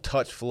won't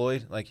won't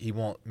Floyd. Like he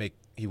won't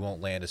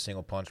land a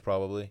single punch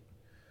probably.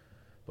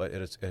 But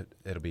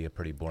it'll be a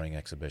pretty boring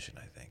exhibition,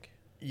 I think.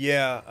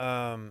 Yeah,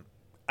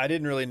 I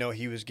didn't really know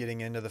he was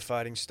getting into the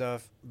fighting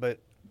stuff, but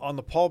on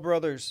the Paul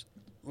brothers,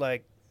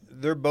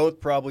 they're both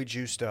probably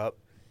juiced up.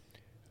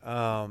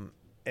 And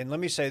let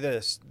me say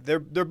this: they're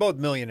both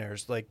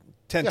millionaires,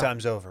 10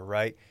 times over,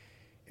 right?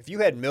 If you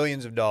had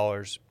millions of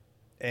dollars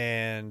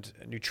and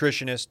a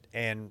nutritionist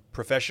and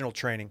professional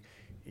training,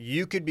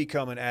 you could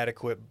become an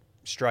adequate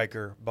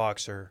striker,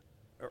 boxer,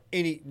 or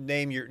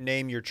name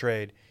your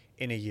trade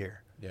in a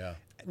year. Yeah.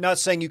 not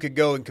saying you could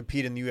go and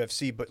compete in the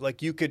UFC, but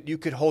like you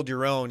could hold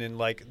your own, and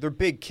like they're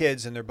big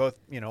kids and they're both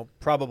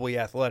probably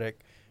athletic.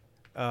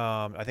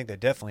 I think they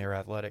definitely are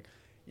athletic.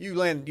 You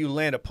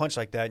land a punch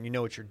like that and you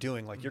know what you're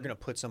doing. Like you're gonna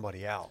put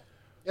somebody out.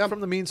 Yeah,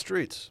 from the mean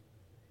streets,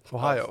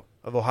 Ohio.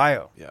 Of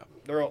Ohio. Yeah,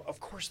 Of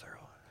course they're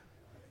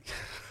Ohio.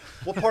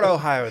 What part of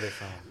Ohio are they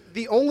from?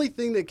 The only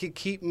thing that could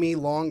keep me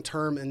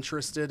long-term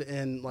interested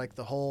in like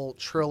the whole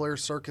Triller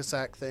circus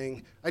act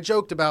thing, I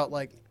joked about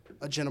like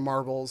a Jenna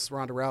Marbles,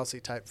 Ronda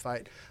Rousey type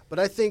fight. But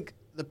I think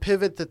the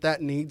pivot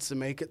that needs to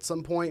make at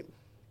some point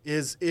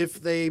is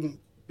if they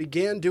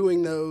began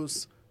doing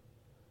those,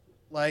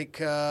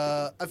 like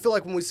I feel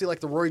like when we see like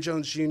the Roy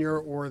Jones Jr.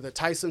 or the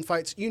Tyson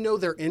fights,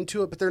 they're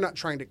into it, but they're not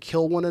trying to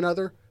kill one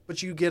another,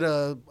 but you get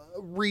a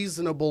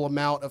reasonable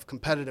amount of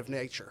competitive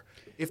nature.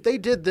 If they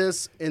did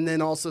this and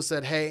then also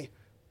said, hey,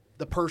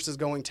 the purse is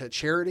going to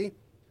charity,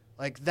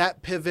 like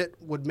that pivot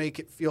would make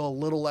it feel a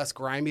little less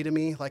grimy to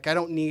me. Like I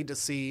don't need to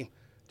see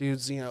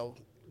dudes, getting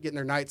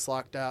their lights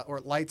knocked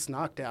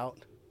out,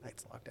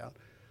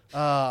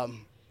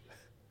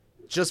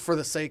 just for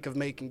the sake of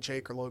making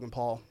Jake or Logan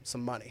Paul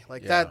some money.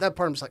 Like that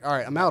part, I'm just like, all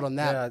right, I'm out on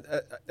that. Yeah,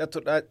 that's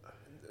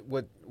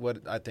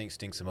what I think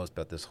stinks the most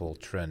about this whole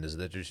trend is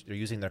that they're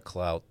using their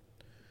clout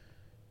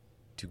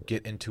to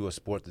get into a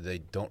sport that they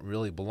don't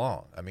really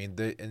belong. I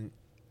mean,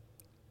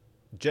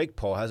 Jake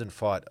Paul hasn't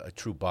fought a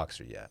true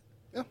boxer yet.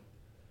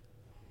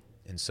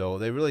 And so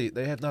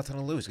they have nothing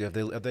to lose.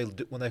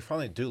 When they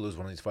finally do lose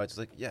one of these fights, it's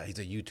like, yeah, he's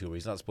a YouTuber.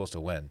 He's not supposed to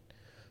win.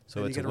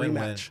 So it's a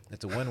win-win.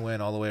 It's a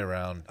win-win all the way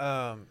around.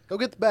 Go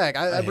get the bag.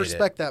 I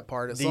respect that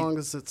part as long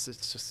as it's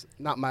just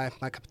not my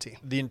cup of tea.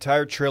 The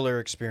entire Triller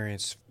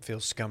experience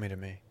feels scummy to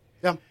me.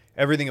 Yeah.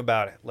 Everything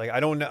about it. Like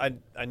I don't know.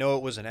 I know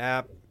it was an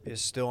app.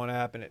 It's still an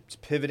app, and it's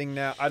pivoting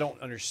now. I don't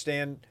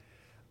understand.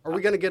 Are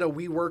we going to get a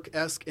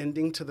WeWork-esque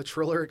ending to the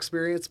Triller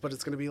experience, but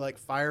it's going to be like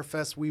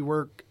Firefest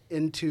WeWork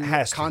into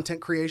content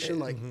creation?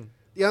 Like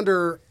the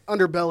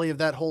underbelly of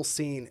that whole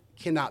scene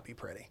cannot be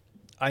pretty.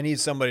 I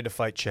need somebody to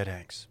fight Chet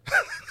Hanks.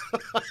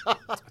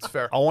 That's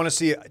fair. I want to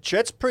see –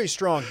 Chet's a pretty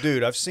strong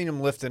dude. I've seen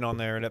him lifting on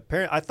there, and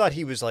apparently I thought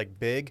he was like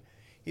big.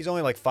 He's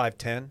only like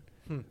 5'10",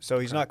 so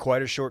he's not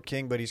quite a short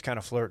king, but he's kind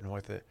of flirting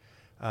with it.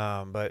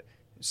 But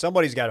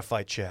somebody's got to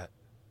fight Chet.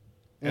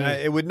 And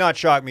it would not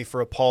shock me for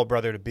a Paul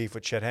brother to beef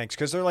with Chet Hanks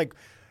because they're like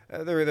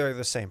they're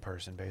the same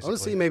person basically. I want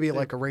to see maybe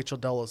like a Rachel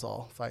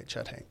Dolezal fight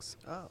Chet Hanks.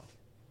 Oh,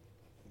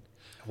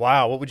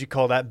 wow! What would you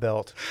call that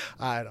belt?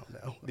 I don't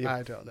know.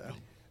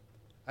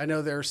 I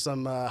know there's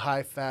some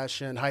high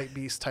fashion, hype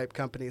beast type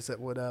companies that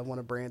would want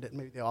to brand it.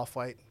 Maybe the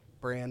Off-White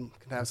brand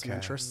could have some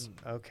interest.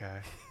 Okay.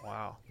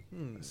 Wow.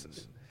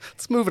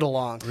 Let's move it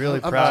along. Really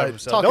proud of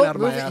himself. Talking out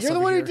of my ass. You're the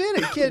one who here.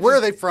 did it. Where are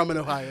they from in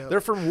Ohio?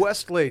 They're from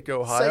Westlake,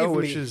 Ohio, Save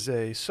which me. is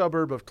a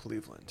suburb of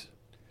Cleveland.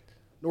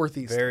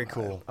 Northeast. Very Ohio.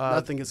 cool.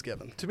 Nothing is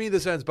given. To me,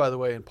 this ends, by the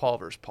way, in Paul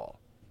versus Paul.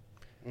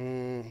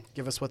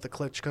 Give us what the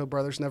Klitschko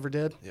brothers never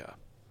did. Yeah.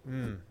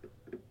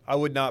 I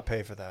would not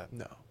pay for that.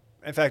 No.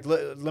 In fact,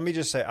 let me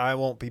just say I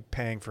won't be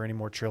paying for any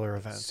more Triller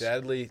events.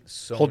 Sadly,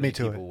 Hold many me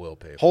to people it. will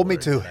pay for Hold me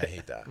it, to and it. I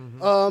hate that.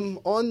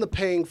 On the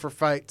paying for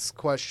fights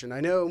question, I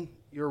know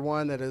you're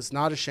one that is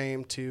not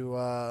ashamed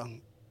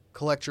to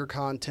collect your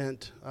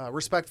content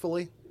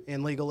respectfully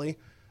and legally.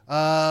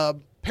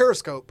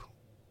 Periscope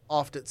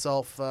offed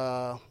itself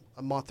a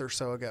month or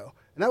so ago.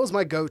 And that was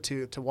my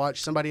go-to to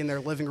watch somebody in their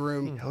living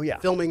room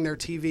filming their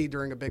TV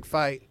during a big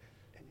fight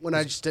when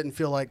I just didn't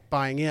feel like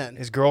buying in.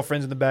 His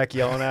girlfriend's in the back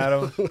yelling at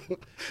him.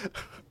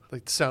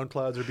 Like the sound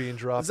clouds are being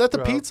dropped. Is that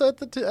the pizza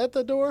at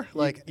the door?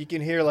 Like you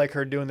can hear like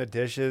her doing the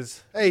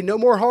dishes. Hey, no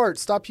more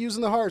hearts. Stop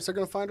using the hearts. They're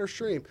going to find our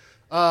stream.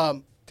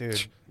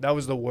 Dude, that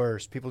was the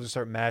worst. People just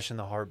start mashing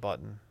the heart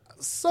button.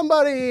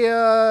 Somebody,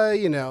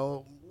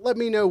 let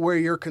me know where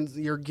you're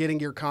getting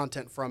your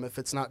content from if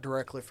it's not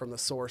directly from the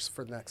source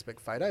for the next big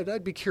fight.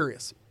 I'd be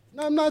curious.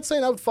 No, I'm not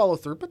saying I would follow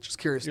through, but just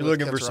curious. You're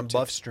looking for some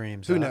buff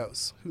streams. Who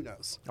knows?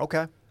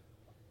 Okay.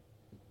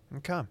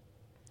 That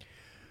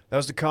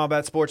was the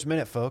Combat Sports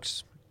Minute,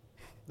 folks.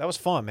 That was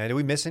fun, man. Did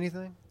we miss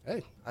anything?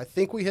 Hey, I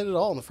think we hit it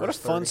all in the first. What a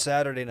fun 30.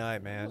 Saturday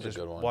night, man. That was Just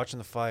a good one. watching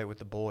the fight with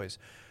the boys.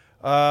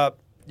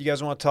 You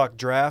guys want to talk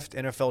draft?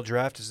 NFL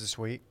draft is this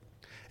week.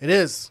 It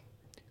is.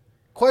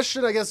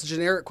 Question, I guess, a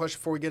generic question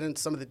before we get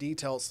into some of the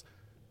details.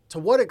 To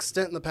what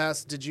extent in the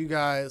past did you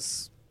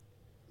guys,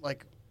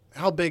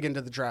 how big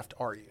into the draft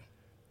are you?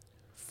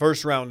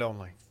 First round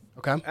only.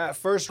 Okay.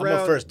 First I'm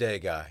round. a first day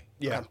guy.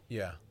 Yeah. Okay.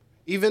 Yeah.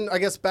 Even, I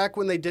guess, back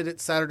when they did it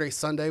Saturday,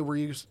 Sunday, were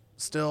you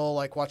still,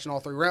 watching all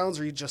 3 rounds,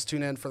 or you just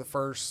tune in for the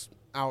first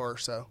hour or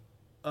so?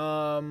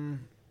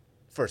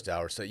 First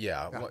hour. So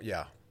yeah. Well,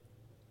 yeah.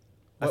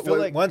 I feel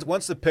like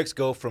once the picks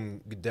go from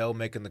Goodell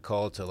making the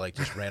call to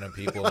just random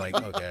people,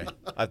 okay,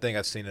 I think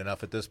I've seen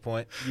enough at this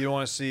point. you don't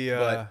want to see.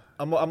 But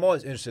I'm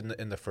always interested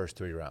in the first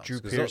 3 rounds. Drew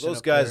 'Cause Pearson those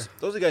up guys, there.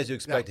 those are guys you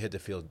expect to hit the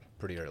field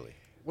pretty early.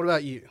 What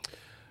about you?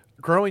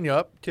 Growing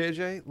up,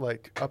 KJ,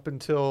 up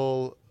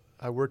until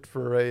I worked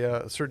for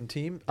a certain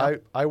team,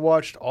 I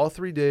watched all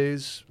 3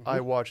 days. I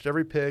watched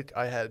every pick.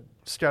 I had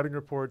scouting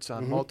reports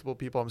on multiple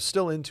people. I'm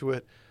still into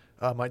it.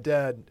 My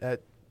dad,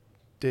 at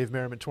Dave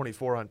Merriman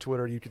 24 on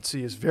Twitter, you can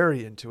see is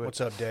very into it.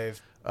 What's up,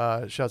 Dave?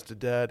 Shouts to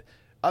Dad.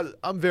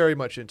 I'm very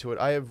much into it.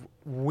 I have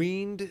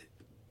weaned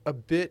a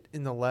bit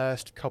in the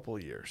last couple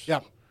of years.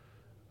 Yeah.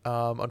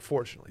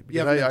 Unfortunately. You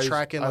haven't been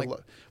tracking,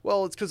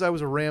 well, it's because I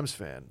was a Rams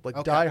fan, like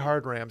Okay.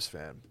 diehard Rams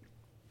fan,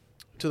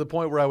 to the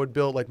point where I would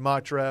build like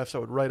mock drafts. I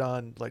would write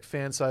on like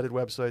fan-sided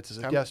websites as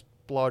a Okay. guest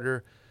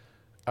blogger.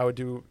 I would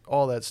do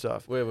all that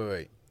stuff.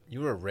 Wait. You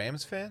were a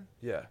Rams fan?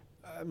 Yeah.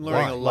 I'm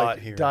learning a lot Like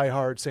here.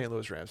 diehard St.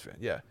 Louis Rams fan.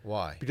 Yeah.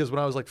 Why? Because when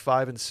I was like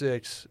 5 and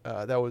 6,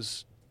 that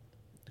was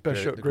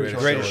best show, The great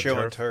Greatest show.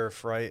 show on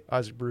turf, right?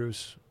 Isaac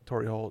Bruce,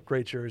 Torrey Holt,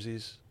 great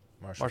jerseys.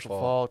 Marshall Marshall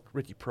Faulk. Faulk,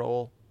 Ricky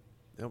Proehl.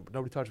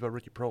 Nobody talks about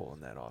Ricky Proehl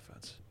in that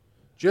offense.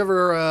 Did you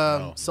ever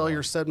No, sell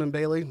your Stedman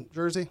Bailey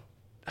jersey?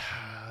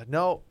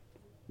 No.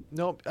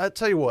 I'll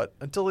tell you what.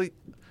 Until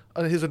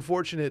his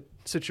unfortunate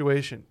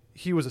situation,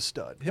 he was a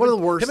stud. One of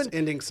the worst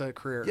endings of a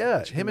career. Yeah,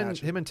 that you can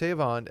imagine. him and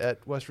Tavon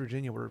at West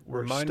Virginia were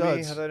Remind studs.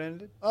 me how that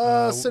ended?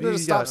 Sitting at a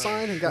He stop got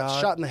sign and got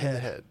shot in the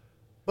head.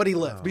 But he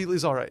lived.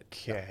 He's all right.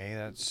 Okay,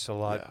 that's a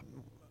lot. Yeah.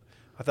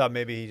 I thought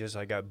maybe he just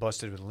got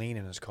busted with lean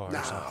in his car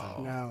or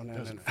something. No. That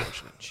was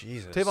unfortunate.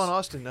 Jesus. Tavon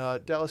Austin,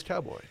 Dallas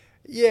Cowboy.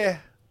 Yeah.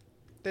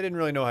 They didn't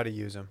really know how to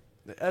use him.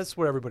 That's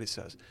what everybody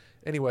says.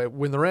 Anyway,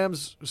 when the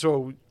Rams,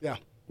 Yeah.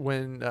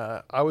 when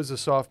I was a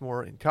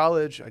sophomore in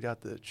college, I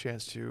got the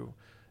chance to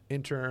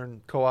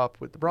intern co-op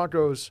with the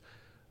Broncos.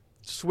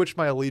 Switched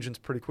my allegiance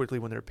pretty quickly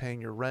when they're paying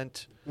your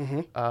rent,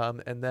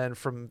 and then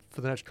for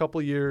the next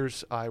couple of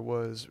years, I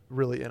was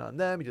really in on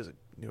them. He just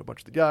knew a bunch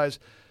of the guys.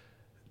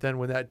 Then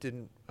when that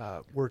didn't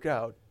work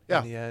out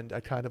in the end, I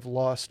kind of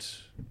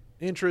lost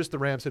interest. The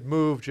Rams had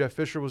moved. Jeff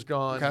Fisher was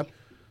gone. Okay.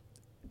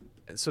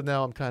 And so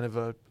now I'm kind of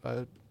a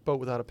boat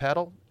without a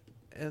paddle,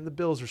 and the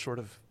Bills are sort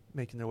of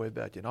making their way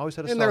back in. Always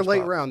had a And soft they're late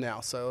spot. round now,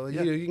 so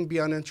Yeah. you can be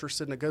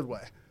uninterested in a good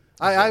way.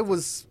 I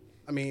was,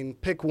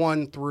 pick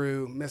one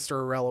through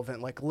Mr.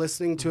 Irrelevant, like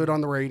listening to it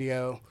on the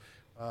radio.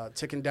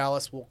 Tick and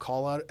Dallas will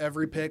call out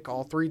every pick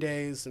all 3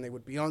 days, and they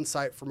would be on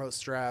site for most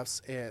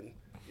drafts, and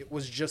it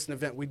was just an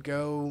event. We'd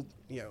go,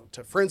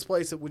 to a friend's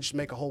place. It would just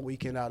make a whole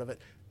weekend out of it.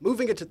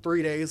 Moving it to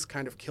 3 days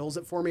kind of kills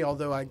it for me,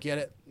 although I get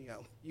it.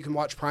 You can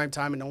watch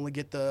primetime and only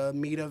get the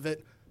meat of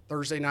it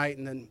Thursday night,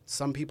 and then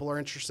some people are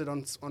interested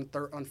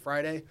on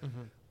Friday.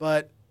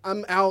 But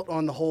I'm out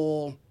on the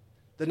whole.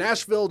 The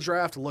Nashville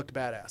draft looked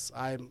badass.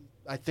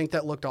 I think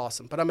that looked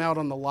awesome, but I'm out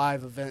on the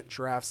live event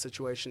draft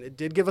situation. It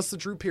did give us the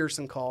Drew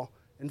Pearson call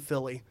in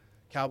Philly.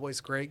 Cowboys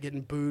great,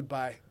 getting booed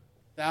by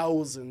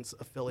thousands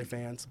of Philly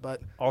fans,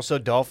 but Also,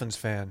 Dolphins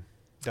fan.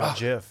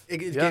 Jiff. it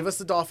gave us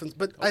the Dolphins.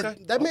 But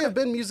that may have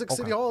been Music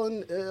City Hall,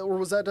 or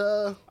was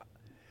that?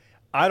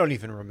 I don't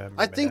even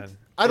remember. I think man.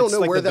 I don't It's know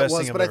like where the that best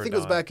was, thing but I've I ever think it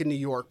was done. back in New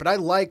York. But I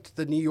liked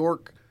the New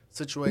York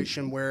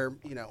situation where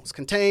it was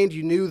contained.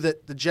 You knew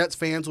that the Jets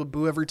fans would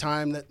boo every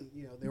time that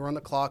they were on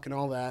the clock and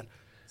all that.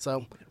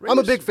 So I'm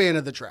a big fan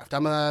of the draft.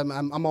 I'm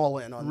all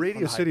in on Radio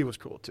on the hype. City was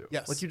cool too.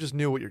 Yes. Like you just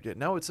knew what you're getting.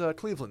 Now it's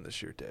Cleveland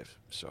this year, Dave.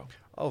 So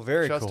Oh,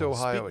 very shouts cool. to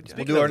Ohio again.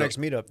 We'll Speaking do our of next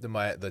meetup.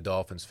 The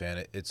Dolphins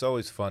fan, it's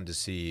always fun to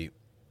see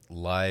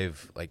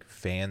live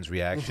fans'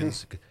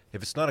 reactions.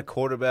 If it's not a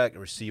quarterback, a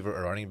receiver,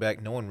 or running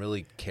back, no one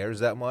really cares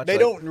that much. They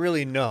don't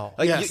really know.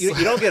 Yes. You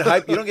don't get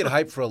hype. You don't get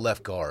hype for a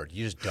left guard.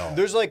 You just don't.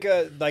 There's I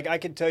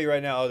can tell you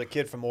right now, the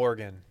kid from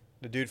Oregon,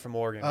 the dude from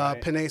Oregon,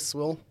 right? Panay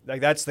Swill.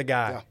 That's the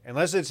guy. Yeah.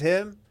 Unless it's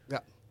him, Yeah.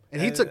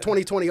 And he took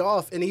 2020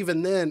 off, and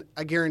even then,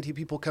 I guarantee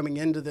people coming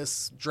into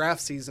this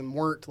draft season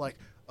weren't like,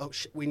 "Oh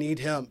shit, we need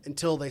him,"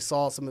 until they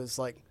saw some of his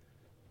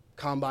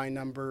combine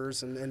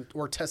numbers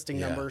or testing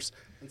Yeah. numbers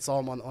and saw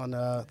him on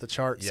the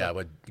chart. Yeah, So-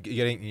 but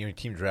getting your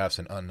team drafts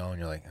an unknown,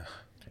 you're like,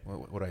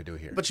 "Ugh, what do I do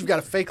here?" but you've got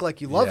to fake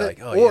like you love Yeah, it,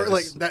 like, oh, or yeah,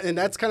 like this- that, and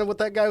that's kind of what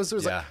that guy was. It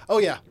was Yeah. like, "Oh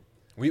yeah."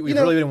 we've you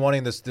know- really been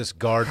wanting this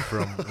guard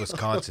from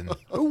Wisconsin.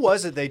 who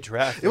was it they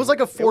drafted? It was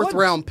like a fourth wasn't-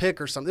 round pick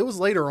or something. It was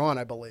later on,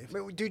 I believe.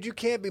 Dude, you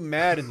can't be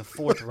mad in the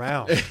fourth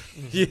round.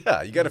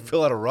 Yeah, you got to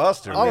fill out a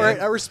roster. All man. right,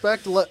 I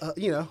respect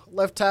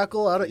left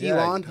tackle out of Yeah,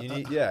 Elon.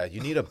 you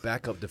need a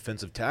backup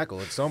defensive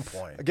tackle at some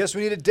point. I guess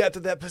we need a depth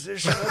at that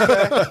position.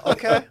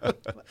 Okay.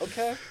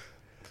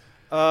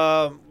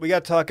 We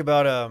got to talk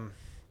about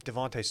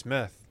Devontae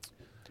Smith.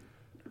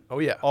 Oh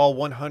yeah. All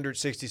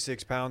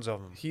 166 pounds of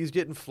him. He's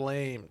getting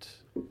flamed.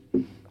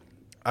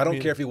 I don't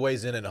mean- care if he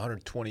weighs in at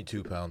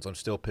 122 pounds. I'm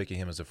still picking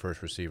him as the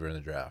first receiver in the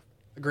draft.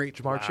 Agreed.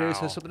 Jamar Chase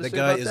has something to The say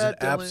guy about is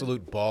that. an Dylan?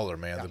 absolute baller,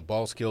 man. The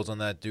ball skills on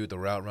that dude, the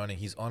route running,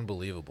 he's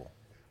unbelievable.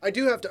 I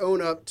do have to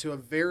own up to a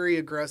very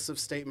aggressive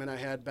statement I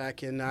had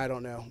back in,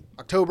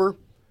 October.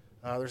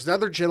 There's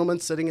another gentleman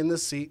sitting in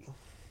this seat.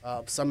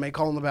 Some may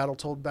call him the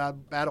battle-toad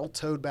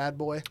bad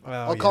boy.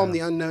 I'll call him the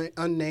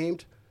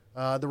unnamed,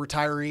 the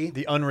retiree.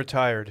 The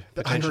unretired,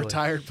 The potentially.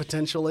 unretired,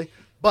 potentially.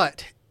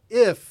 But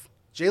if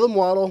Jalen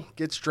Waddle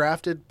gets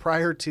drafted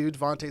prior to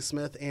Devontae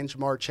Smith and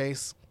Jamar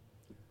Chase,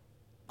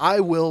 I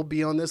will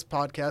be on this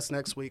podcast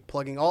next week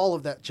plugging all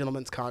of that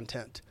gentleman's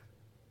content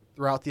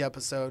throughout the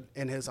episode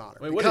in his honor.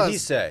 Wait, what did he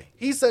Because say?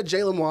 He said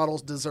Jalen Waddle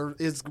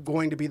is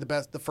going to be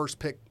the first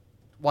pick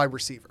wide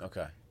receiver.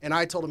 Okay. And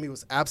I told him he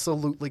was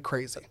absolutely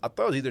crazy. I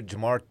thought it was either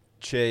Jamar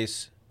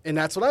Chase, And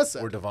that's what I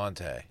said. or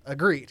Devontae.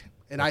 Agreed.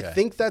 And I Okay.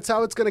 think that's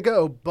how it's going to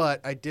go.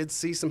 But I did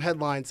see some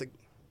headlines that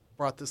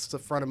brought this to the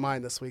front of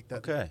mind this week. That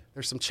Okay.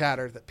 there's some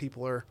chatter that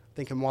people are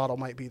thinking Waddle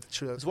might be the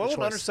choice. Is Waddle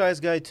an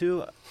undersized guy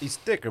too? He's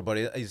thicker,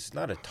 but he's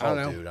not a tall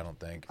know. dude. I don't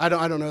think. I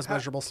don't know his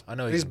measurables. I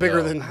know he he's can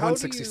bigger go. than How do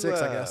 166,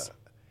 you, I guess.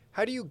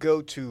 How do you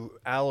go to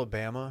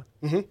Alabama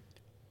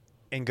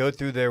and go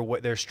through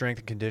their strength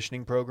and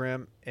conditioning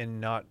program and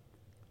not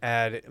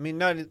add? I mean,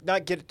 not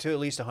get it to at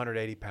least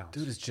 180 pounds.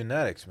 Dude, it's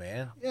genetics,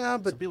 man. Yeah,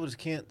 but some people just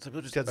can't. Some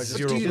people just Got are just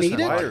 0% do you need it?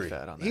 body wiry.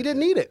 fat on that. he didn't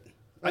need it.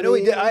 I know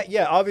he mean, did.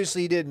 Yeah,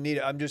 obviously he didn't need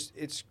it.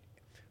 It's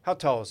how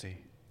tall is he?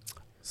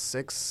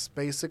 6,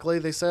 basically,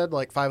 they said,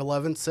 like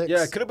 5'11", 6.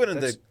 Yeah, it could have been in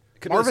the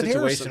Marvin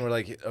situation Harrison. where,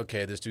 like,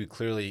 okay, this dude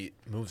clearly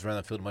moves around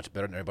the field much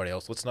better than everybody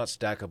else. Let's not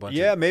stack a bunch.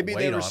 Yeah, of maybe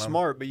weight they were on him.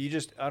 smart, but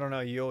I don't know.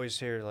 You always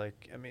hear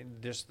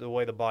just the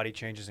way the body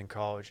changes in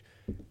college.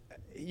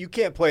 You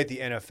can't play at the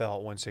NFL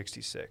at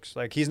 166.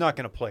 Like he's not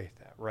going to play at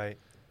that, right?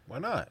 Why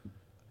not?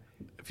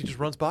 If he just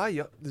runs by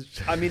you,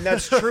 I mean,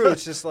 that's true.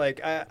 It's just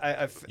like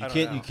I don't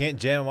know. You can't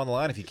jam him on the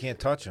line if you can't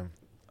touch him.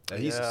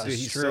 He's Yeah,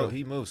 he's it's so true.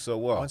 he moves so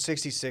well.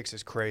 166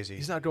 is crazy.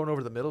 he's not going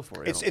over the middle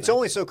for you. It's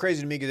only so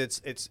crazy to me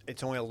because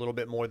it's only a little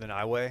bit more than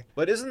I weigh.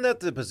 But isn't that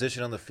the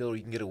position on the field where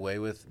you can get away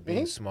with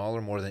being smaller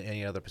more than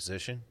any other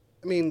position?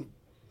 I mean,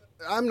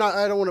 I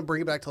don't want to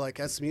bring it back to like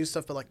SMU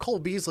stuff, but like Cole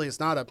Beasley is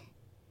not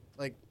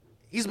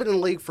he's been in the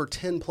league for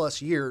 10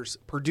 plus years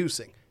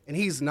producing, and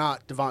he's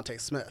not Devontae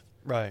Smith.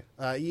 Right.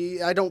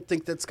 I don't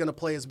think that's going to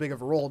play as big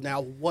of a role.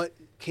 Now, what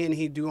can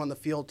he do on the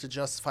field to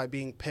justify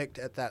being picked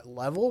at that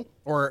level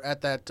or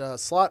at that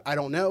slot? I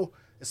don't know,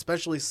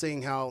 especially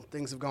seeing how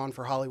things have gone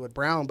for Hollywood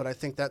Brown, but I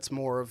think that's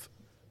more of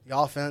the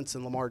offense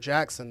and Lamar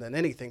Jackson than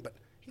anything. But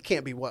he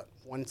can't be,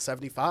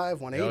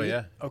 175, 180? Oh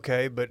yeah.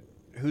 Okay, but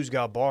who's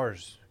got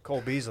bars?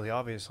 Cole Beasley,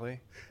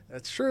 obviously.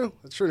 That's true.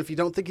 That's true. And if you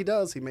don't think he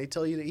does, he may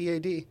tell you to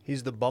EAD.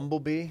 He's the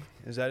bumblebee.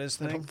 Is that his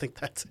I thing? don't think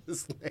that's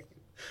his name.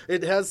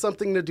 It has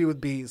something to do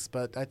with bees,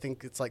 but I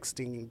think it's like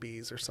stinging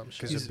bees or some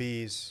shit. Because of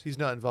bees. He's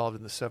not involved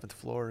in the 7th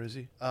floor, is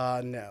he?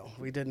 No,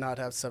 we did not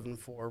have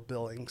 7-4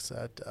 billings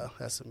at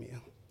SMU.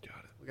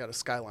 Got it. We got a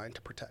skyline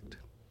to protect.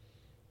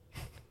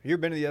 You ever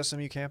been to the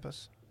SMU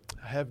campus?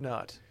 I have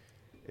not.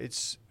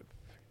 It's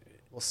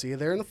We'll see you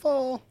there in the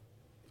fall.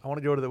 I want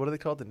to go to what do they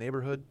call it? The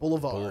neighborhood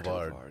Boulevard.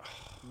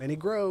 Minnie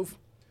Grove.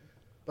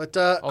 But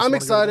Also I'm wanna go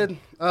excited.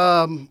 what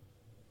are the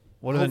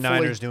Hopefully-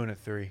 Niners doing at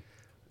 3?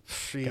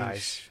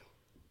 Sheesh.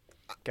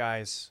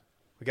 Guys,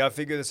 we got to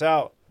figure this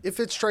out. If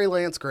it's Trey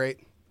Lance, great.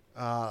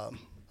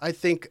 I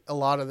think a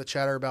lot of the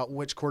chatter about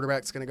which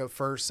quarterback's going to go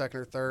first,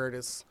 second, or third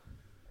is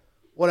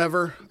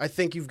whatever. I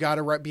think you've got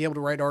to be able to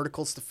write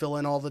articles to fill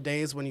in all the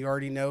days when you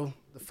already know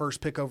the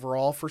first pick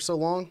overall for so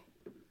long.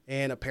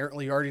 And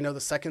apparently you already know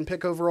the second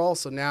pick overall.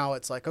 So now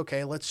it's like,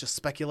 okay, let's just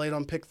speculate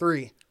on pick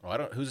 3. Oh,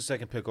 whho's the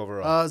second pick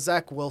overall?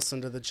 Zach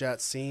Wilson to the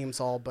Jets seems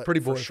all but Pretty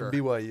for boy sure. from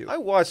BYU. I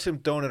watched him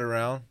throwing it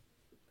around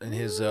in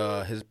his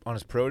on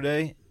his pro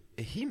day.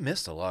 He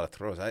missed a lot of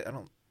throws.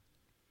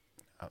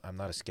 I'm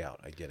not a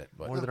scout. I get it,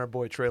 but More than our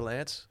boy Trey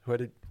Lance, who had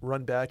to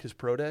run back his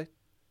pro day.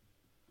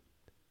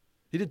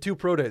 He did 2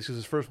 pro days because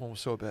his first one was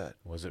so bad.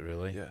 was it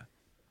really? Yeah.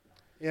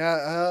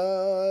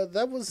 Yeah,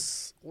 that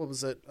was, what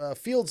was it?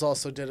 Fields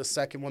also did a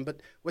second one,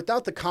 but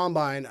without the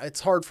combine, it's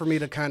hard for me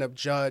to kind of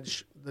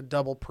judge the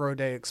double pro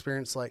day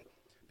experience,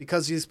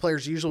 because these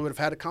players usually would have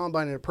had a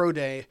combine and a pro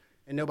day,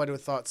 and nobody would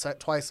have thought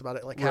twice about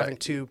it. Like Right. having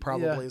 2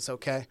 probably Yeah. is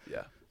okay.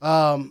 Yeah.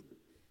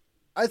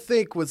 I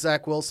think with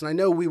Zach Wilson, I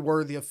know we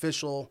were the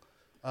official,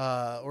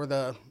 or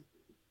the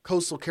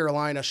Coastal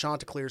Carolina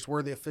Chanticleers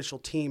were the official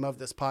team of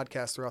this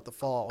podcast throughout the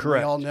fall. And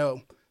Correct. we all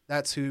know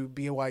that's who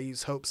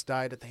BYU's hopes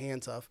died at the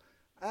hands of.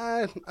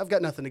 I've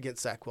got nothing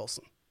against Zach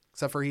Wilson,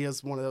 except for he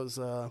is one of those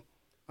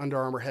Under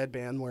Armour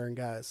headband wearing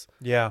guys.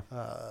 Yeah.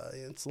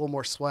 It's a little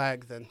more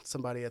swag than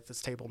somebody at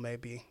this table may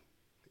be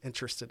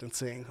interested in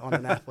seeing on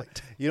an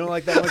athlete. You don't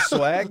like that much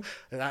swag?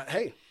 And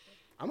hey,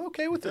 I'm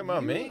okay with it. Talking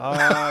about me?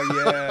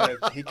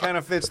 Yeah. He kind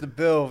of fits the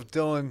bill of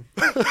Dylan.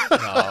 No,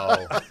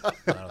 I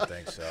don't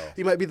think so.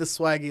 He might be the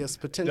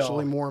swaggiest,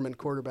 potentially No. Mormon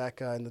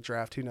quarterback in the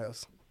draft. Who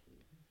knows?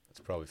 That's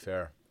probably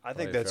fair. I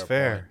think Probably a that's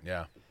fair. point.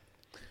 Yeah.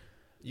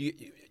 You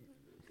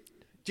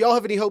Do y'all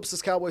have any hopes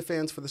as Cowboy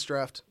fans for this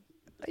draft?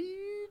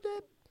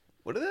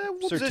 what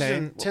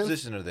Surtain.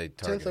 position are they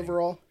targeting? 10th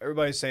overall.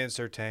 Everybody's saying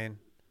Surtain.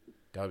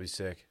 That would be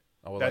sick.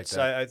 I would That's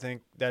like that. I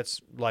think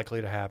that's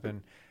likely to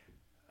happen.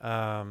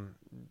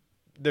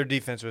 Their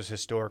defense was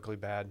historically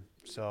bad,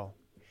 so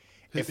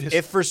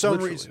if for some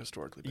Literally reason,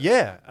 historically bad.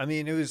 yeah, I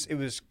mean it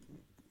was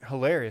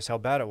hilarious how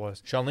bad it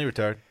was. Sean Lee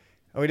retired.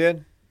 Oh, he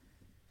did.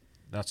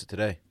 Announced it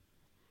today.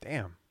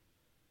 Damn,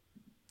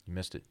 You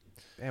missed it.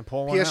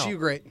 pull one PSU out.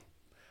 great.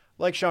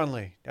 Like Sean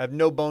Lee, I have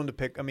no bone to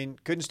pick. I mean,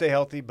 couldn't stay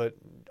healthy, but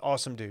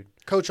awesome dude.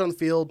 Coach on the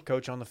field.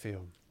 Coach on the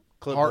field,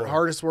 clipboard.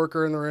 Hardest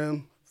worker in the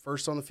room.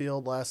 First on the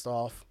field, last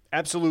off.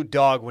 Absolute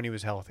dog when he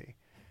was healthy.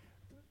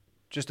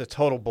 Just a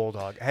total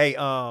bulldog. Hey,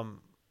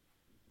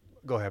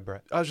 go ahead,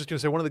 Brett. I was just going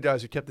to say, one of the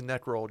guys who kept the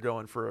neck roll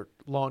going for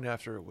long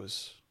after it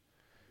was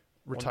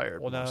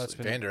retired. Well, now mostly. it's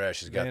been Vander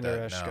Esch has got Vander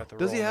that Esch now. got the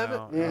Does he role have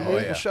now. it? Mhm. Oh,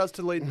 yeah. Well, shouts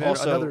to Leighton Vander,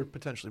 Also- another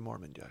potentially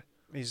Mormon guy.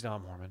 He's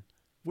not Mormon.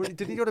 Where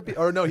did he go to?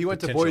 Or no, he went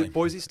to Potentially.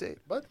 Boise State.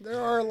 But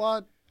there are a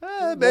lot.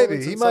 Maybe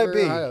Mormons he in might Southern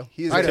be. Ohio.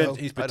 He's Idaho.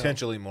 He's Idaho.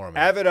 potentially Mormon.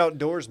 avid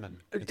outdoorsman.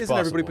 It's Isn't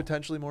everybody possible.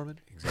 potentially Mormon?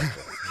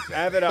 Exactly.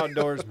 Avid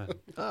outdoorsman.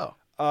 Oh,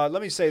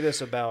 Let me say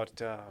this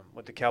about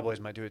what the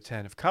Cowboys might do at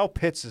 10. If Kyle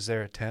Pitts is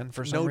there at 10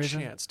 for some no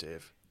reason, chance,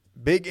 Dave.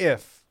 big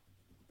if.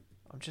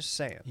 I'm just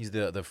saying. He's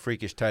the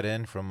freakish tight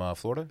end from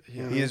Florida.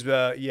 Yeah. He is,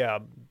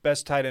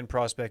 best tight end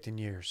prospect in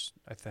years,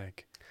 I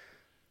think.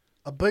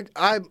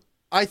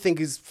 I think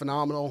he's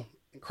phenomenal,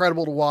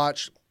 incredible to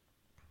watch.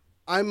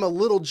 I'm a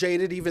little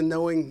jaded, even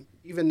knowing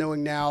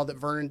now that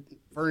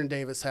Vernon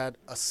Davis had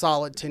a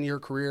solid 10-year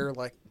career,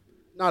 like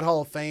not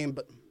Hall of Fame,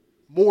 but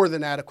more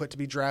than adequate to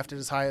be drafted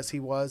as high as he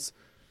was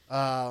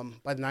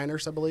by the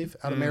Niners, I believe,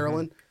 out of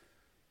Maryland.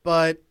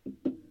 But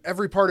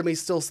every part of me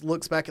still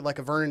looks back at like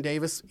a Vernon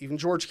Davis, even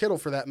George Kittle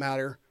for that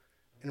matter,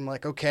 and I'm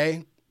like,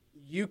 okay,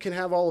 you can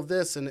have all of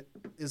this, and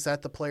is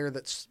that the player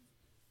that's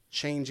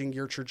changing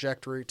your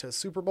trajectory to a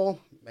Super Bowl?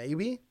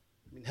 Maybe.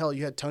 I mean, hell,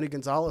 you had Tony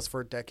Gonzalez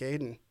for a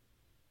decade, and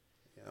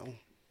you know,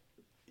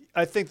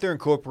 I think they're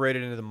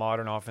incorporated into the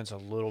modern offense a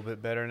little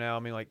bit better now. I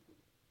mean, like,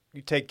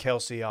 you take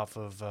Kelsey off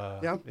of the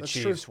that's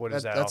Chiefs. true. What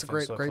does that That's a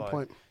offense great look like?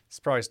 point. It's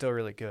probably still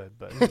really good,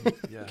 but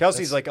Yeah,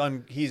 Kelsey's like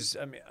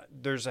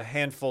there's a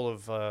handful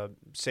of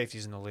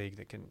safeties in the league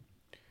that can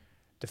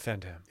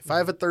defend him. If I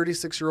have a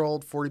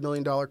 36-year-old, $40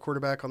 million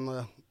quarterback on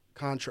the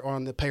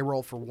on the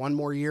payroll for one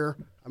more year,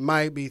 I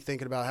might be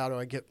thinking about how do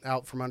I get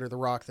out from under the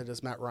rock that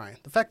is Matt Ryan.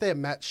 The fact they had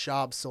Matt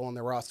Schaub still on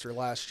their roster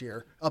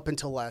up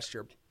until last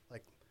year,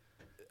 like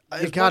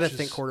you got to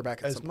think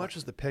quarterback at as some much point.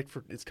 as the pick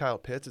for it's Kyle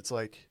Pitts, it's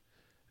like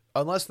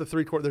unless the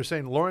they're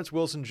saying Lawrence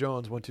Wilson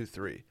Jones 1, 2,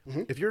 3.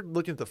 Mm-hmm. If you're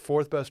looking at the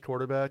fourth best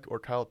quarterback or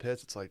Kyle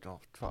Pitts, it's like, oh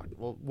fuck,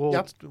 we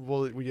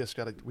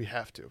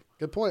have to.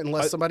 Good point.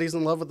 Unless somebody's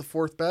in love with the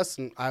fourth best,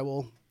 and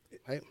I'll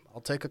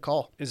take a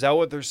call. Is that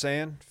what they're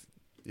saying?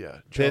 Yeah,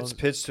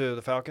 Pitts to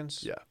the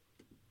Falcons? Yeah,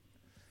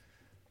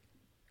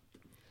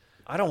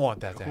 I don't want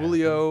that to happen.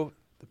 Julio,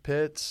 the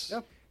Pitts,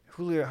 Yep.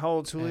 Julio, how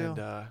old's Julio?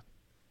 and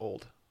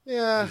old.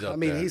 Yeah, He's up I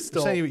mean there. he's They're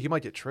still saying he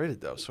might get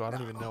traded though, so I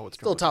don't even know what's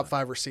still going on. top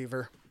 5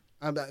 receiver.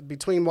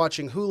 Between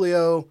watching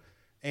Julio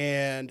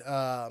and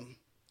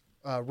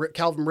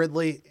Calvin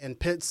Ridley and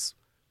Pitts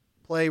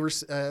play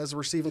as a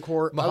receiving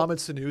core, Mohamed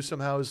Sanu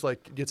somehow is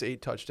like gets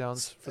 8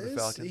 touchdowns for the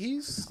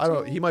Falcons. I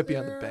don't know. He might be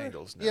on the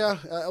Bengals now.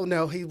 Yeah.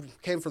 No, he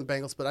came from the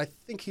Bengals, but I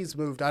think he's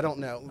moved. I don't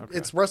know. Okay.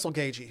 It's Russell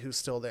Gagey who's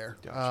still there.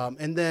 Gotcha.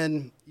 And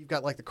then you've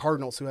got like the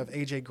Cardinals who have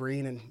A.J.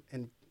 Green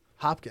and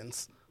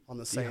Hopkins on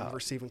the same D-Hop.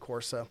 receiving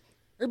core. So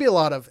there'd be a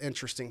lot of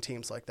interesting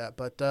teams like that.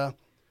 But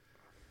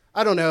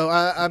I don't know.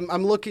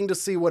 I'm looking to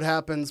see what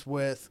happens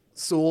with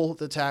Sewell,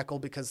 the tackle,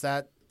 because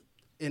that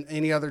in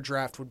any other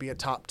draft would be a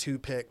top 2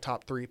 pick,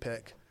 top 3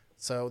 pick.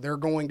 So there are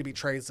going to be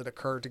trades that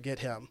occur to get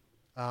him,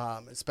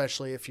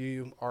 especially if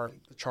you are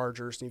the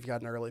Chargers and you've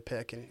got an early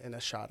pick and a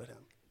shot at him.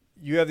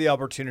 You have the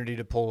opportunity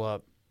to pull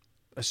up,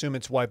 assume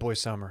it's White Boy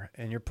Summer,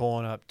 and you're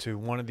pulling up to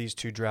one of these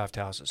 2 draft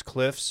houses,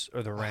 Cliffs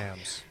or the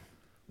Rams.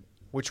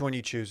 Which one are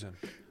you choosing?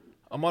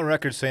 I'm on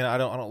record saying I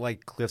don't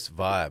like Cliff's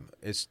vibe.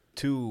 It's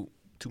too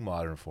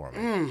modern for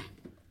me.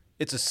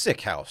 It's a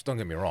sick house. Don't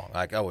get me wrong.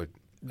 Like I would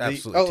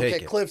absolutely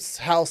take it. Cliff's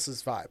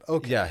house's vibe.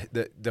 Okay. Yeah,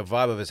 the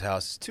vibe of his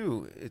house is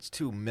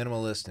too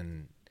minimalist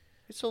and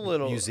It's a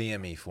little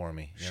museum-y for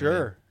me. You know what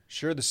I mean?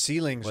 Sure. The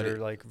ceilings But are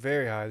like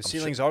very high. The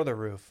ceilings are the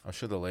roof. I'm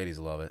sure the ladies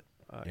love it.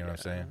 You know what I'm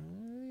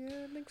saying?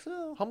 Yeah, I think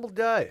so. Humble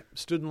guy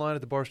stood in line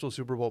at the Barstool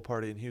Super Bowl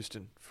party in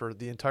Houston for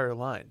the entire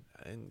line,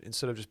 and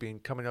instead of just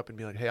coming up and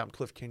being like, "Hey, I'm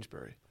Cliff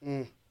Kingsbury."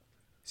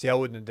 See, I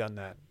wouldn't have done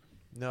that.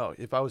 No,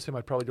 if I was him,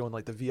 I'd probably go in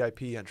like the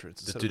VIP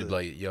entrance. This instead dude of would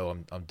like, yo,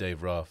 I'm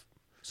Dave Ruff,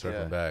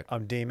 circling Yeah. back.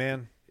 I'm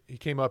D-Man. He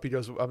came up. He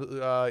goes,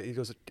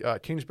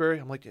 Kingsbury.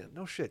 I'm like, yeah,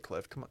 no shit,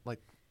 Cliff. Come on, like,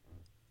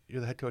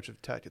 you're the head coach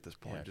of Tech at this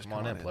point. Yeah, Just come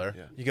on in, player.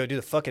 Yeah. You go do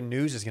the fucking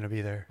news is going to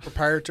be there.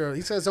 Proprietor.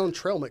 He's got his own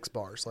trail mix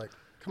bars. Like,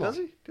 come Does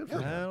on. he? Good for I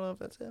him. don't know if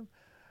that's him.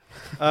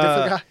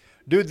 Different guy.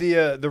 Dude,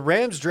 the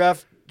Rams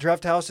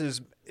draft house is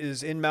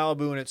in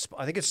Malibu, and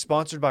I think it's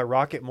sponsored by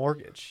Rocket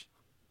Mortgage.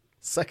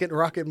 Second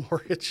Rocket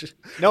Mortgage.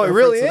 No, it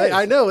really reference. is.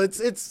 I know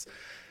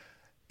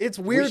it's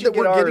weird should that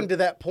we're get our- getting to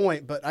that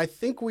point, but I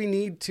think we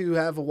need to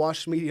have a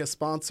Wash Media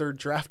sponsored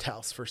draft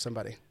house for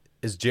somebody.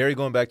 Is Jerry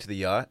going back to the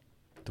yacht?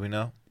 Do we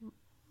know?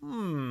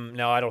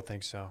 No, I don't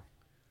think so.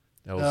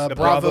 That was the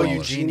Bravo Bravo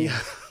Eugenia.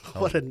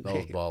 What a that was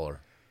name. baller.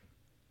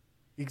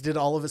 He did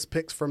all of his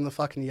picks from the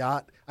fucking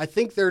yacht. I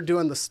think they're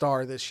doing the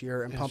Star this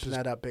year and Yeah, it's pumping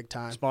just- that up big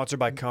time. Sponsored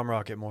by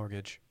Rocket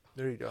Mortgage.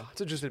 There you go.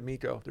 It's just at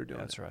Miko. They're doing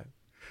That's right.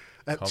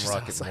 That Come just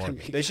Rocket sounds like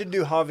Mortgage. me. They should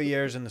do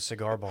Javier's in the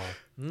cigar bar.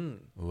 Ooh,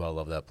 I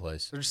love that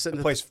place. They're just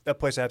sitting That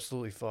place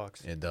absolutely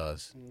fucks. It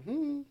does.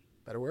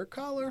 better wear a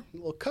collar, a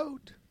little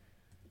coat.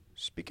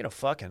 Speaking of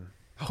fucking,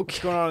 what's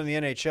going on in the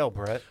NHL,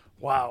 Brett?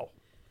 Wow.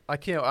 I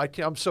can't.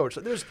 I'm so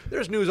excited.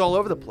 There's news all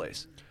over the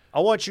place.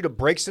 I want you to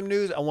break some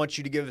news. I want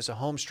you to give us a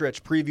home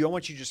stretch preview. I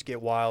want you to just get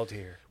wild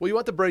here. Well, you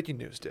want the breaking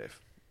news, Dave.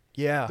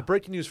 Yeah. The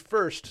breaking news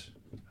first,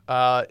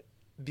 the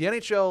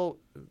NHL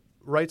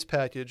rights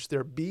package,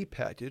 their B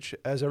package,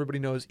 as everybody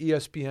knows,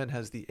 ESPN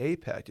has the A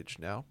package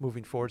now,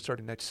 moving forward,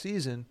 starting next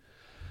season.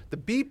 The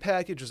B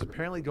package is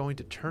apparently going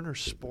to Turner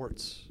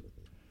Sports.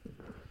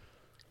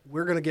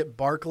 We're going to get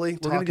Barkley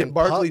We're going to get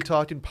Barkley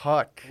talking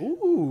puck.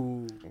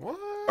 Ooh. What?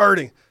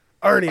 Ernie,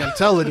 I'm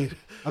telling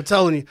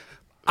you,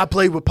 I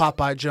played with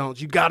Popeye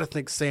Jones. You got to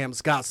think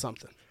Sam's got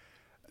something.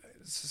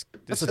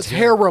 That's a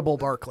terrible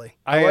Barkley.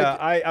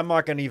 I'm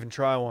not going to even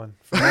try one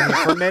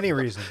for many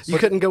reasons. You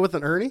couldn't go with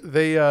an Ernie?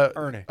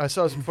 Ernie. I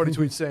saw some funny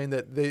tweets saying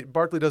that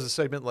Barkley does a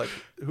segment like,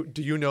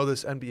 do you know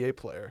this NBA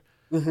player?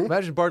 Mm-hmm.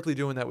 Imagine Barkley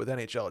doing that with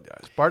NHL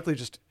guys. Barkley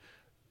just...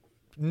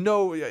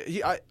 No,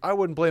 I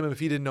wouldn't blame him if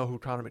he didn't know who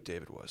Connor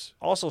McDavid was.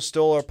 Also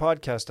stole our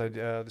podcast,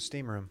 the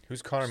Steam Room.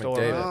 Who's Connor Stole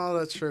McDavid? Oh,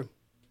 that's true.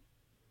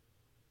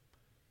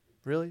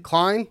 Really?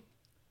 Klein,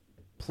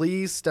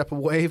 please step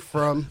away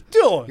from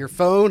Dylan. your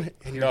phone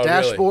and your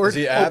dashboard.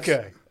 Really? Is he abs?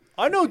 Okay.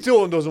 I know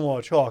Dylan doesn't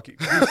watch hockey.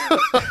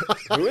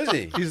 Who is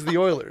he? He's the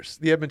Oilers.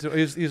 The Edmonton.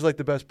 He's like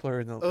the best player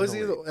in the. Oh, is in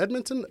he the league.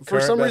 Edmonton? For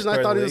Current some best reason, I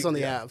player thought in he the was on the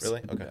league? Avs.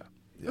 Really? Okay.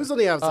 Who was on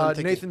the Avs? I'm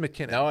thinking? Nathan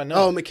McKinnon. Now I know.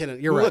 Oh,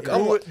 McKinnon. You're Look, right.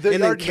 the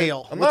And then argument-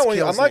 Kale. I'm What's not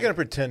Kale's going to name?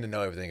 pretend to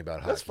know everything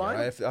about hockey. That's fine.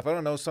 Right? If I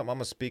don't know something, I'm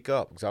going to speak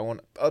up because I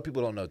want other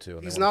people don't know too.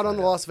 and they He's wanna not on find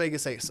the out. Las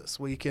Vegas Aces.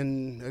 We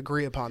can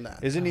agree upon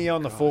that. Isn't he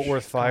on the Fort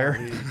Worth Fire?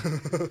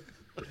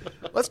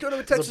 Let's go to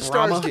a Texas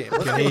Brahma. Stars game.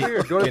 Let's Can go he,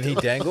 here. Go can to he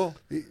dangle?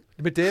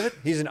 McDavid?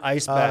 He's an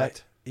ice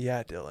bat.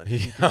 Yeah, Dylan.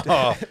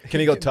 Can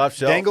he go top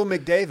shelf? Dangle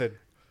McDavid.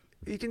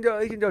 He can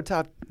go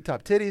top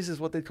titties is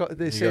what they go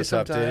say top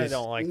sometimes. I titties?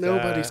 don't like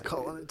Nobody's that.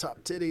 calling it top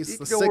titties. He The can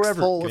go sixth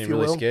wherever. hole, Can if he you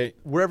really will. skate?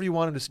 Wherever you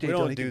want him to skate. We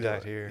don't Dylan, he do can that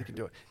it. here. He can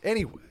do it.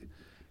 Anyway,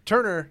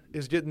 Turner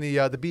is getting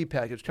the B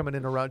package coming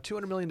in around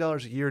 $200 million a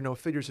year. No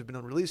figures have been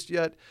unreleased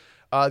yet.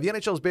 The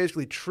NHL is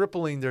basically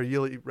tripling their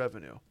yearly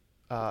revenue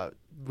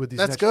with these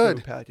That's next good.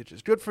 few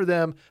packages. Good for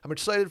them. I'm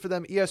excited for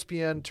them.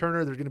 ESPN,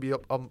 Turner, they're going to be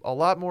a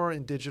lot more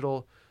in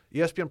digital.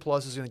 ESPN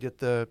Plus is going to get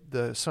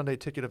the Sunday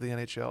ticket of the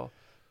NHL.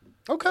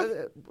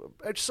 Okay.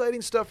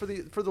 Exciting stuff for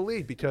the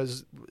league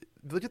because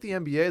look at the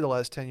NBA the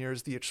last 10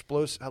 years,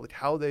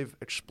 how they've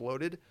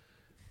exploded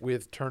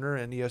with Turner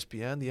and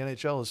ESPN. The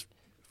NHL is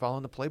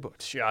following the playbook.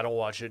 Shit, I don't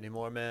watch it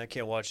anymore, man. I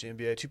can't watch the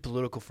NBA. Too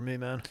political for me,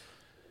 man.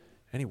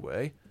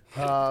 Anyway,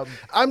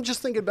 I'm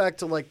just thinking back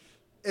to like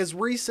as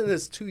recent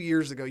as 2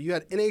 years ago, you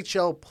had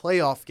NHL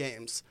playoff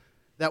games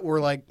that were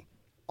like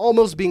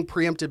almost being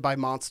preempted by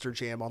Monster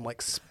Jam on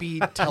like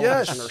speed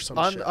television or some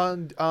shit.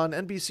 on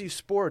NBC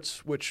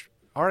Sports, which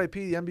RIP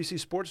the NBC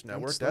Sports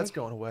Network, that's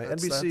going away. That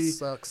NBC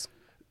sucks.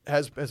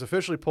 has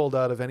officially pulled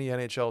out of any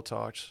NHL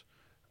talks.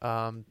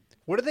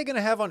 What are they going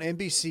to have on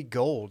NBC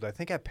Gold? I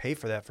think I pay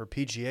for that for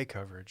PGA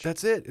coverage.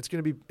 That's it. It's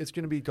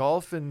gonna be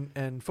golf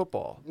and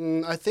football.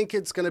 I think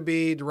it's going to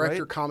be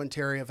director Right?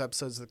 commentary of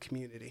episodes of The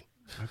Community.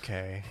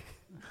 Okay.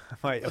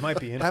 I might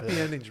be into Happy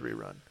that. Endings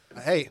rerun.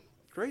 Hey,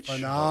 Great show.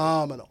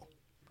 phenomenal.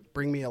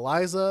 Bring me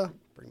Eliza.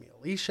 Bring me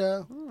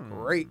Alicia.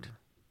 Great.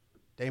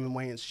 Damon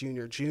Wayans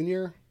Jr.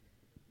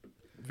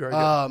 Very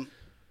good.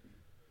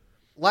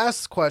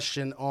 Last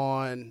question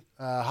on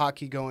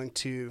hockey going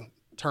to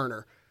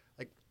Turner.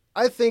 Like,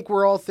 I think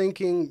we're all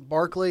thinking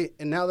Barkley,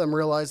 and now that I'm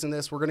realizing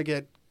this, we're going to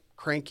get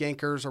Crank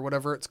Yankers or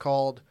whatever it's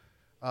called.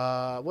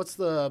 What's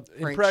the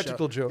prank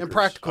Impractical show? Jokers.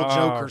 Impractical Oh,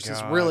 Jokers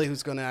is God. really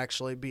who's going to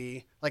actually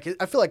be like.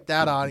 I feel like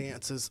that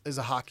audience is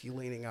a hockey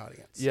leaning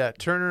audience. Yeah,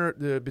 Turner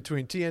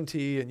between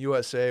TNT and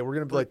USA, we're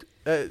gonna be like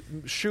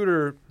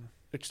shooter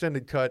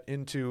extended cut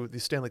into the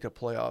Stanley Cup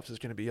playoffs is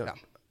gonna be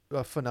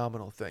a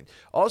phenomenal thing.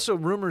 Also,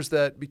 rumors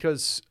that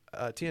because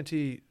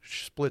TNT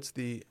splits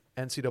the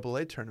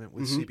NCAA tournament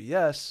with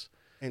CBS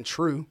And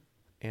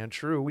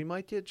true, we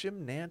might get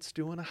Jim Nantz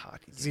doing a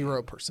hockey game.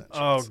 0%.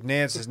 Oh,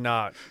 Nance is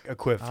not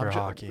equipped for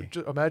hockey.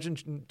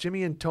 Imagine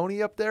Jimmy and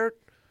Tony up there.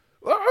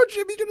 Oh,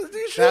 Jimmy's gonna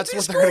do That's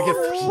what they're going to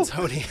get from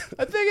Tony.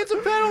 I think it's a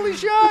penalty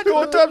shot. Go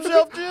on top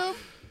shelf, Jim.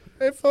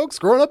 Hey, folks,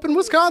 growing up in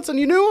Wisconsin,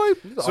 you knew I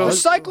So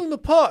was cycling the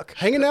puck.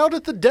 hanging out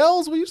at the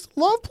Dells. We used to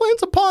love playing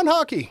some pond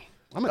hockey.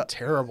 I'm a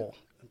terrible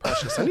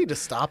impressionist. I need to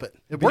stop it.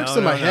 It works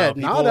in my head,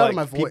 People not out of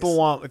my voice.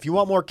 If you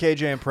want more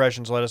KJ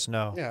impressions, let us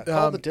know. Yeah,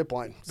 call the dip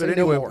line. Say But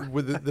no anyway, more.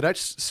 with the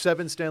next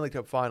 7 Stanley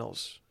Cup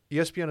Finals,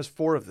 ESPN has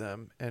 4 of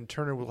them, and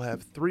Turner will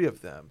have 3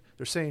 of them.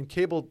 They're saying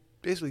cable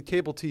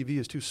TV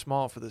is too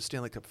small for the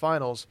Stanley Cup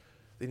Finals.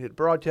 They need a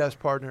broadcast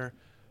partner.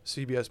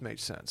 CBS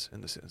makes sense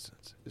in this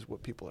instance, is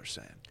what people are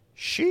saying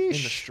in the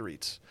Sheesh.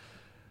 streets.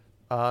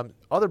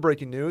 Other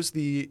breaking news: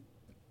 the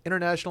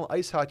International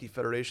Ice Hockey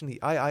Federation, the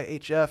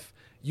IIHF,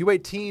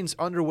 U18's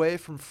underway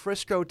from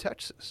Frisco,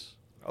 Texas.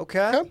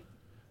 Okay.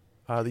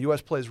 The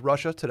U.S. plays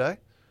Russia today.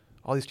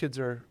 All these kids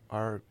are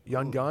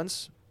young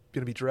guns,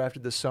 going to be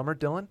drafted this summer,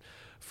 Dylan,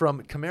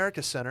 from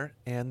Comerica Center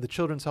and the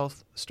Children's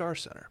Health Star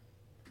Center.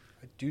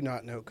 I do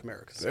not know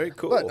Comerica. Very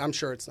cool. But I'm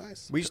sure it's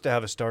nice. We used to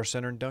have a Star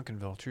Center in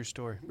Duncanville. True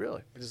story.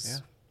 Really? It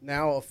is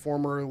now a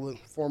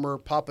former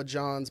Papa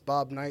John's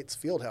Bob Knight's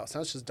Fieldhouse.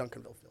 Now it's just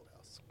Duncanville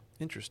Fieldhouse.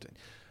 Interesting.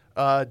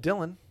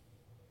 Dylan,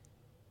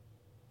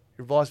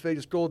 Your Las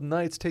Vegas Golden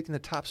Knights taking the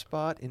top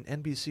spot in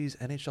NBC's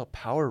NHL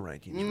Power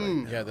Rankings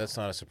right now. Yeah, that's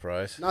not a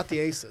surprise. Not the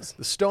Aces.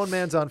 The Stone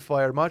Man's on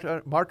fire.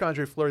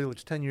 Marc-Andre Fleury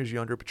looks 10 years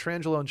younger.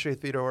 Petrangelo and Shea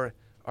Theodore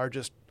are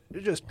just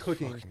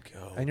cooking. Fucking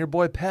go. And your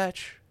boy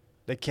Patch,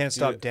 They can't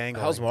stop Dude,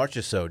 dangling. How's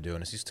Marchessault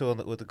doing? Is he still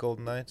with the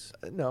Golden Knights?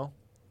 no,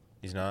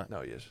 He's not?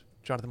 he is.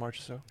 Jonathan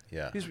Marchessault.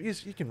 Yeah.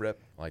 He can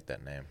rip. I like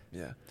that name.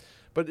 Yeah,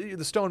 but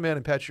the Stone Man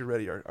and Patch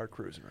Ready are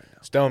cruising right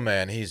now. Stone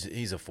Man,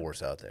 he's a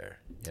force out there,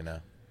 you know?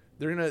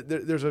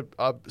 There's a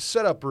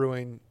setup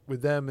brewing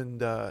with them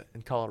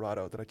in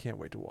Colorado that I can't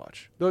wait to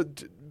watch.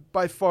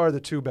 By far the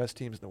two best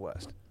teams in the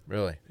West.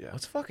 Really? Yeah.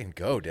 Let's fucking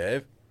go,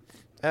 Dave.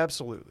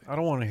 Absolutely. I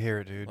don't want to hear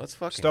it, dude. Let's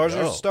fucking Stars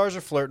go. Stars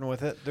are flirting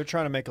with it. They're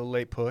trying to make a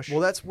late push. Well,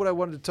 that's what I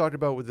wanted to talk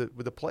about with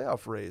the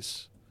playoff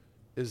race,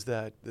 is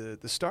that the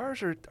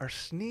Stars are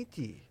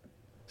sneaky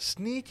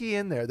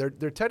in there.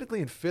 They're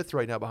technically in 5th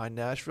right now behind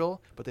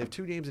Nashville, but they have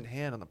 2 games in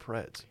hand on the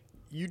Preds.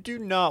 You do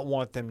not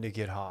want them to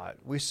get hot.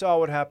 We saw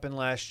what happened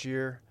last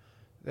year.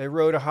 They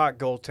rode a hot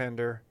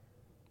goaltender.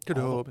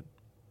 Godobin.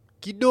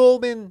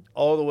 Godobin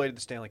all the way to the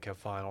Stanley Cup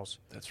Finals.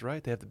 That's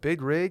right. They have the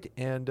big rig.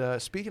 And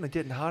speaking of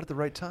getting hot at the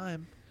right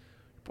time,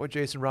 boy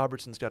Jason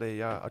Robertson's got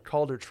a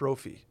Calder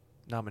Trophy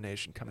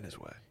nomination coming his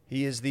way.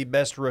 He is the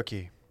best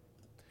rookie.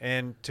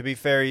 And to be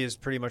fair, he is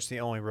pretty much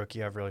the only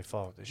rookie I've really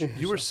followed this year.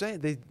 You were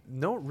saying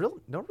no real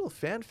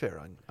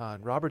fanfare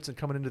on Robertson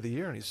coming into the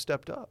year, and he's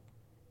stepped up.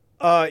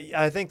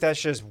 I think that's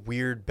just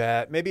weird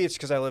bad. Maybe it's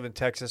because I live in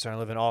Texas or I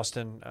live in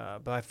Austin,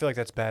 but I feel like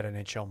that's bad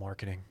NHL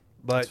marketing.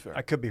 But fair.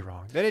 I could be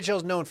wrong. The NHL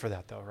is known for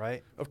that, though,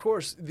 right? Of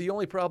course, the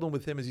only problem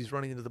with him is he's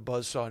running into the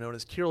buzzsaw known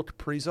as Kirill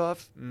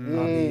Kaprizov on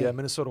the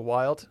Minnesota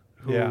Wild,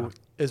 who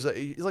is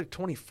he's like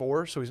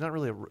 24, so he's not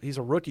really he's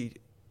a rookie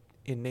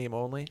in name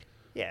only.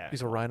 Yeah.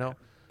 He's a Rhino.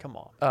 Come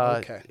on.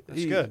 Okay.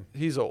 That's good.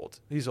 He's old,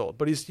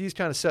 but he's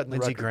kind of setting the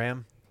Lindsey record.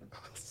 Graham.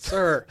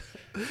 Sir.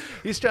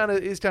 He's kind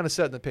of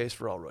setting the pace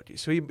for all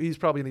rookies. So he's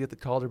probably going to get the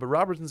Calder, but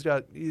Robertson's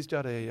got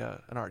an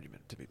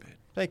argument to be made.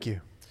 Thank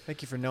you.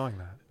 Thank you for knowing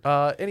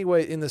that.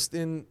 Anyway, in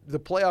the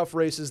playoff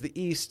races, the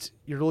East,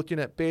 you're looking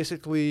at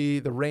basically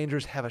the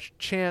Rangers have a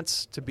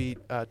chance to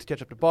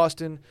catch up to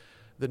Boston.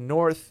 The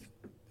North,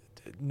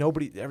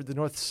 the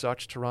North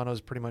sucks.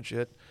 Toronto's pretty much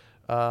it.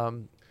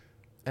 And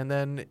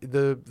then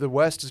the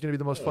West is going to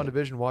be the most fun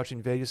division,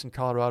 watching Vegas and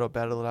Colorado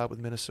battle it out with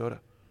Minnesota.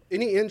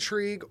 Any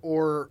intrigue,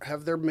 or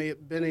have there been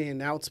any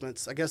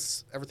announcements? I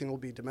guess everything will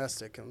be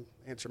domestic, and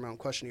answer my own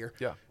question here.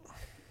 Yeah.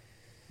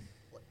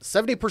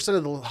 70%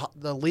 of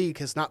the league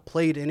has not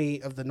played any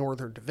of the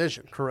Northern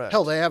Division. Correct.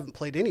 Hell, they haven't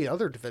played any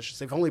other divisions.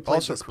 They've only played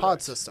Also this pod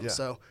correct. system. Yeah.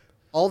 So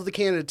all of the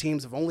Canada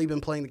teams have only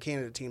been playing the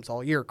Canada teams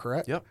all year,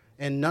 correct? Yep.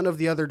 And none of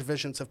the other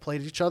divisions have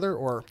played each other,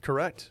 or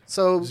Correct.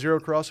 so 0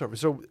 crossover.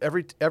 So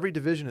every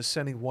division is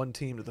sending one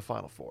team to the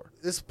Final Four.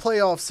 this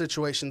playoff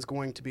situation is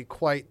going to be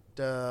quite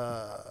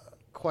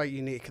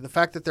unique. And the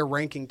fact that they're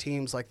ranking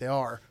teams like they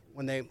are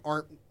when they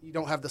aren't, you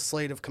don't have the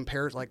slate of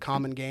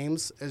common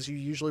games as you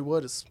usually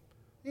would, is,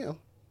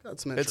 got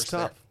some interest. It's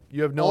tough. There.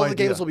 You have no All idea.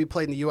 the games will be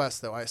played in the U.S.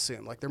 though, I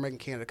assume. Like they're making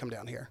Canada come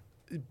down here.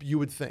 You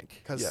would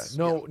think. 'Cause,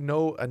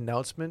 No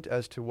announcement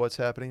as to what's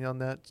happening on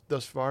that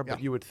thus far, but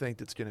Yeah. you would think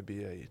it's going to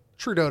be a.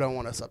 Trudeau don't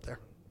want us up there.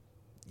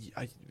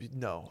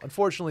 No.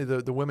 Unfortunately,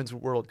 the Women's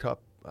World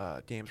Cup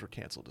games were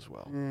canceled as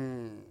well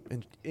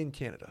in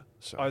Canada.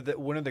 So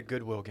When are the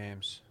Goodwill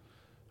games?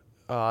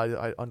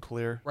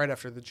 unclear. Right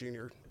after the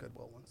junior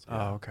Goodwill ones.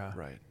 Oh, okay.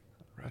 Right.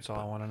 That's all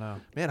I want to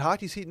know. Man,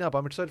 hockey's heating up.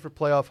 I'm excited for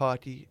playoff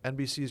hockey.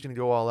 NBC is going to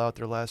go all out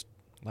their last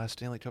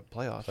Stanley Cup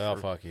playoffs. Playoff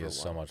for hockey a is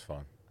so while. much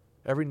fun.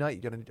 Every night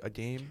you get a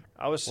game.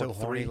 I was so Or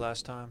horny 3.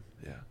 last time.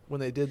 Yeah. When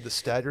they did the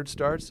staggered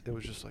starts, it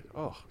was just like,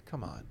 oh,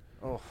 come on.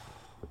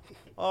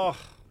 Oh,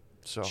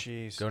 So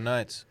jeez. Go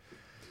Knights.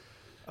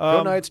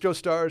 go Knights, go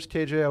Stars.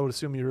 KJ, I would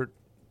assume you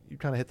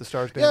kind of hit the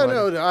Stars Yeah,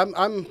 bandwagon. no,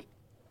 I'm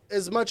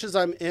as much as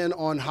I'm in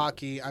on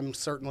hockey, I'm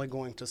certainly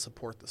going to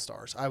support the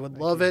Stars. I would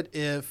love it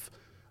if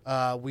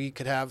we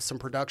could have some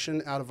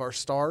production out of our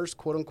Stars,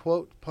 quote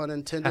unquote, pun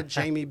intended.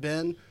 Jamie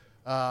Benn.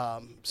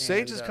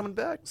 Sage is coming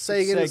back.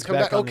 Sagan is Sage's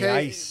coming back back. on the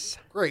Okay, ice.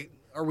 great.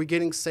 Are we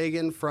getting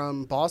Sagan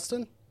from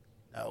Boston?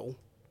 No.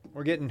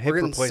 We're getting hip We're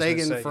getting replacement.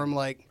 Sagan from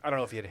like I don't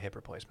know if he had a hip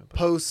replacement. But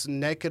post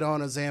naked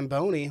on a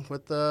Zamboni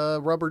with the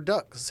rubber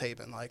duck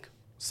Saban, like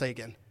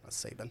Sagan, not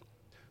Saban.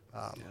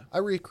 I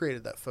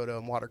recreated that photo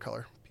in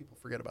watercolor. People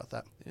forget about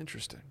that.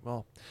 Interesting.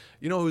 Well,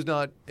 you know who's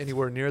not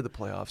anywhere near the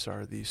playoffs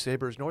are the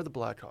Sabres nor the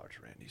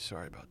Blackhawks, Randy.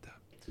 Sorry about that.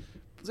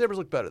 Sabres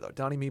look better, though.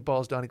 Donnie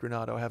Meatballs, Donnie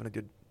Granato having a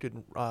good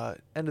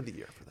end of the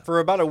year for them. for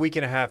about a week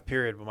and a half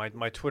period,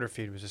 my Twitter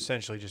feed was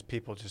essentially just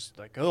people just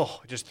like,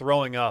 just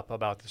throwing up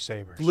about the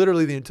Sabres.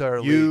 Literally the entire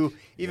league. You,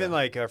 even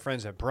like our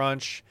friends at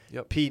brunch,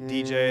 Yep. Pete,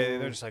 DJ,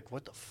 they're just like,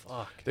 what the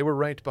fuck? They were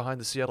ranked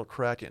behind the Seattle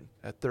Kraken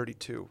at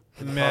 32.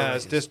 in the Man, power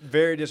it's rankings. just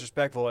very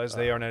disrespectful as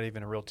they are not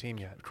even a real team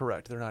yet.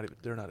 Correct. They're not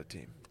a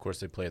team. Of course,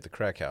 they play at the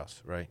Crack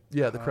House, right?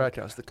 Yeah, the Crack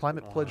House, the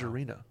Climate Pledge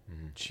Arena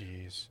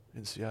Jeez.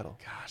 in Seattle.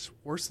 Gosh,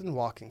 worse than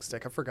walking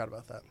stick. I forgot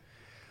about that.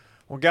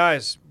 Well,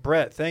 guys,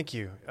 Brett, thank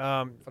you.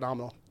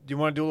 Phenomenal. Do you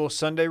want to do a little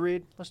Sunday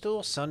read? Let's do a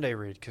little Sunday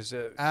read because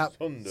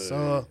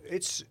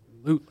it's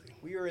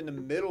we are in the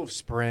middle of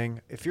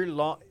spring. If your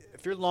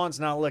lawn's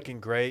not looking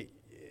great,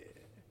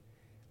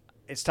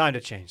 it's time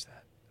to change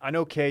that. I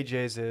know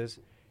KJ's is.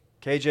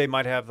 KJ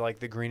might have like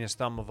the greenest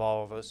thumb of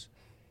all of us.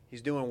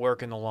 He's doing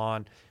work in the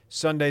lawn.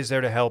 Sunday's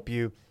there to help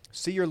you.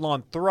 See your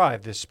lawn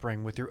thrive this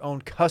spring with your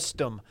own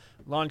custom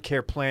lawn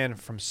care plan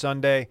from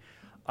Sunday.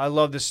 I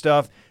love this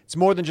stuff. It's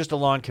more than just a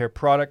lawn care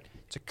product.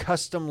 It's a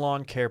custom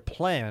lawn care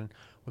plan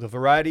with a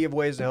variety of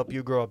ways to help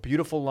you grow a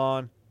beautiful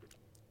lawn,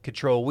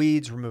 control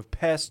weeds, remove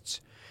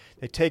pests.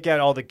 They take out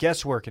all the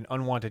guesswork and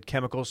unwanted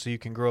chemicals so you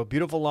can grow a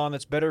beautiful lawn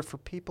that's better for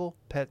people,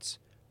 pets,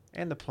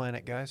 and the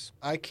planet, guys.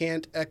 I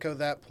can't echo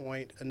that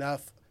point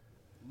enough.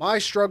 My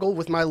struggle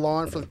with my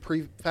lawn for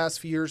the past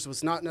few years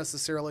was not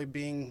necessarily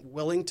being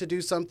willing to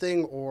do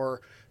something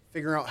or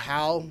figuring out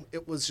how.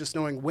 It was just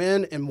knowing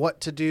when and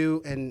what to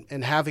do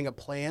and having a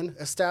plan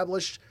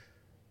established.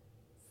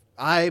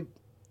 I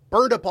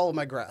burned up all of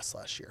my grass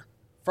last year.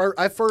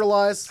 I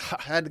fertilized.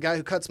 I had the guy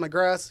who cuts my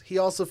grass. He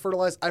also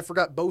fertilized. I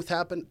forgot both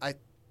happened. I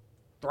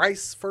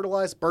thrice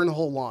fertilized, burned the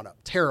whole lawn up.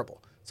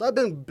 Terrible. So I've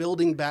been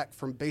building back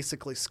from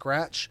basically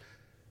scratch.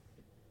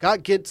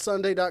 Got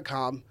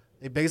getsunday.com.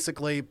 They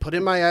basically put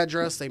in my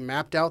address. They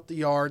mapped out the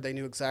yard. They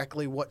knew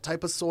exactly what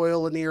type of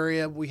soil in the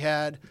area we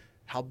had,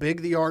 how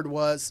big the yard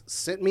was,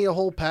 sent me a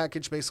whole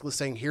package basically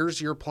saying,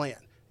 here's your plan.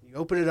 You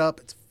open it up.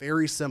 It's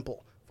very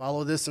simple.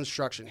 Follow this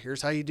instruction.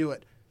 Here's how you do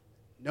it.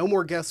 No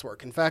more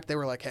guesswork. In fact, they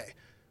were like, hey,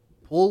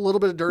 pull a little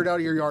bit of dirt out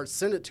of your yard,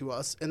 send it to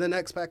us, and the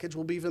next package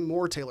will be even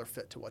more tailor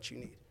fit to what you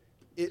need.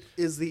 It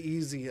is the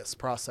easiest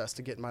process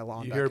to get my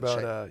lawn back in shape.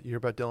 You hear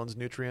about Dylan's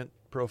nutrient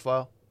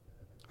profile?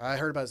 I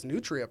heard about his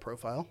nutria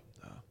profile.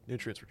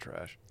 Nutrients were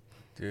trash.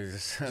 Dude,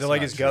 Is it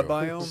like his gut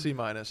biome? C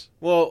minus.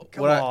 Well,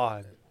 Come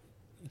on.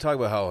 Talk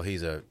about how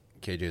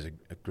KJ's a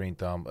green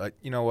thumb.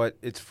 You know what?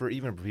 It's for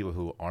even for people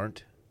who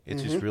aren't.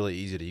 It's just really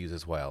easy to use.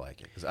 That's why I like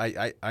it.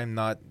 Because I'm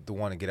not the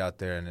one to get out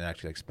there and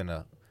actually like spend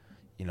a,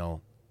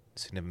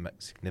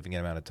 significant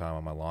amount of time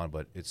on my lawn.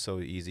 But it's so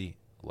easy.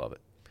 Love it.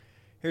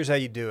 Here's how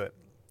you do it.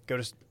 Go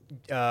to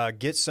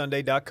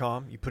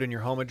getsunday.com. You put in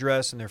your home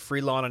address, and their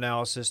free lawn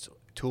analysis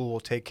tool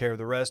will take care of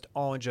the rest,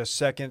 all in just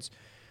seconds.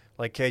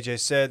 Like KJ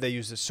said, they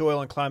use the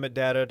soil and climate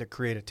data to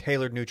create a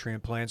tailored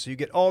nutrient plan, so you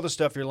get all the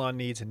stuff your lawn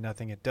needs and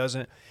nothing it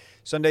doesn't.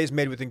 Sunday's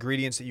made with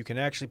ingredients that you can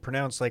actually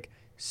pronounce, like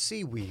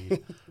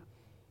seaweed,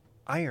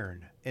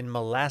 iron, and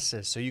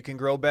molasses, so you can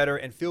grow better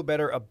and feel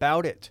better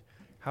about it.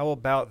 How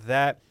about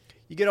that?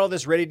 You get all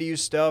this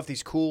ready-to-use stuff,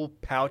 these cool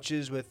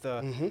pouches with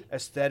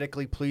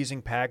aesthetically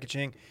pleasing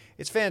packaging.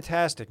 It's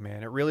fantastic,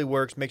 man. It really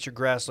works, makes your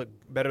grass look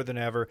better than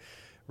ever.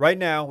 Right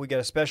now, we got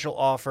a special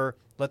offer.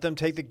 Let them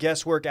take the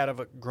guesswork out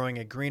of growing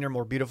a greener,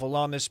 more beautiful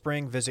lawn this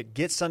spring. Visit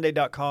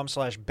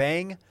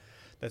getsunday.com/bang.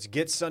 That's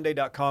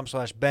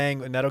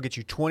getsunday.com/bang, and that'll get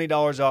you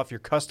 $20 off your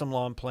custom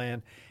lawn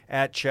plan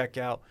at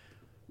checkout.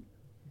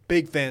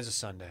 Big fans of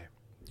Sunday.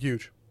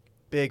 Huge.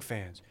 Big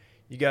fans.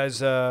 You guys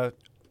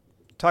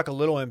talk a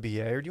little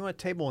NBA, or do you want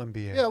to table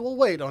NBA? Yeah, we'll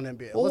wait on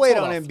NBA. We'll Let's wait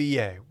hold on off.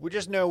 NBA. We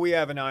just know we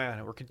have an eye on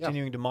it. We're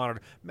continuing to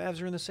monitor.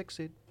 Mavs are in the 6th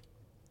seed.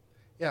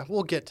 Yeah,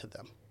 we'll get to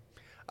them.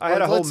 I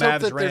had a whole Let's hope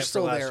that Mavs they're rant for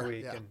still last there.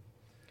 week. Yeah. And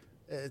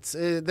It's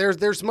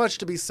there's much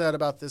to be said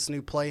about this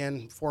new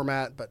play-in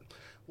format, but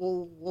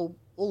we'll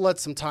let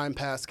some time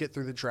pass, get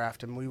through the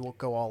draft, and we will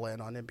go all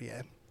in on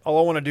NBA. all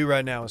I want to do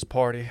right now is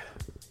party.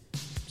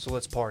 So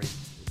let's party.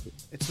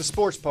 It's the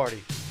sports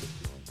party.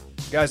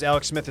 Guys,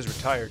 Alex Smith is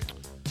retired.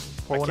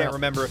 I can't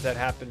remember if that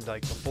happened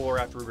like before or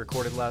after we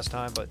recorded last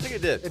time, but I think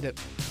it did. It did.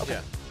 Okay.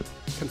 Yeah.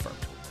 Confirmed.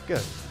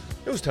 good.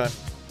 It was time.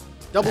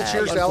 Double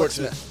cheers to Alex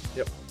Unfortunate. Smith.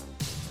 Yep.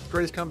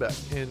 Greatest comeback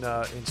in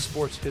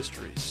sports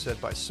history, said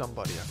by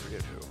somebody, I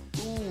forget who.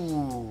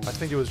 Ooh. I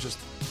think it was just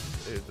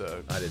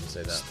I didn't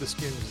say that. the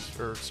Skins,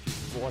 or excuse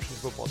me, the Washington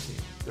football team,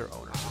 their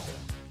owner.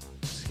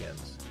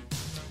 Skins.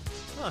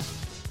 Huh.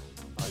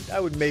 I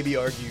would maybe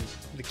argue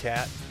the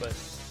cat, but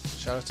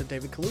Shout out to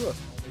David Kaluuya,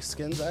 only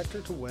Skins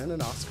actor to win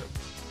an Oscar.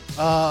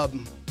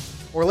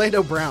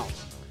 Orlando Brown,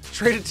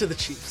 traded to the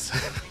Chiefs.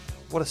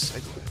 What a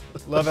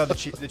segue. love how the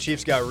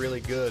Chiefs got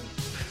really good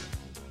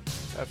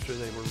After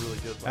they were really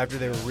good. after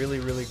they were really,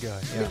 really good.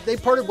 I Yeah. mean, they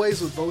parted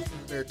ways with both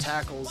of their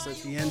tackles at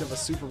the end of a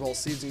Super Bowl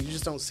season. You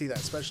just don't see that,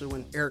 especially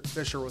when Eric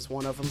Fisher was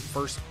one of them.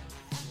 First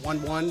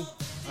 1-1,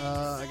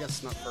 I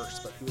guess not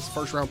first, but he was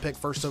first round pick,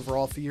 first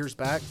overall a few years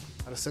back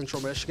out of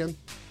Central Michigan.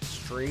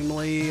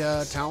 Extremely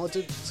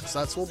talented,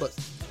 successful, but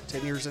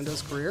 10 years into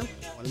his career,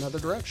 went another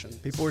direction.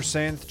 People were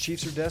saying the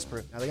Chiefs are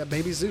desperate. Now they got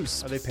baby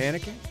Zeus. Are they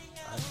panicking?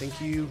 I think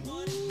you've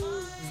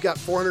got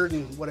 400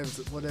 and what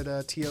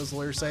did T.O.'s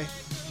lawyer say?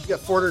 You got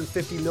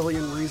 450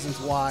 million reasons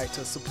why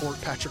to support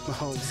Patrick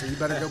Mahomes, so you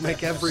better go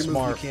make every move you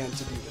Smart. can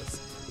to do this.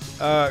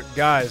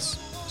 Guys,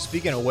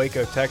 speaking of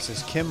Waco,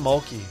 Texas, Kim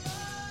Mulkey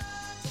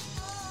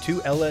to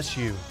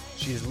LSU.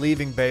 She's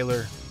leaving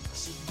Baylor.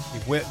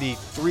 The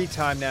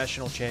three-time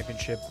national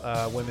championship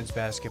women's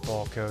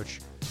basketball coach.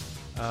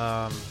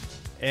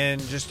 And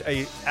just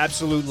a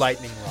absolute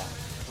lightning rod.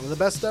 One of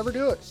the best to ever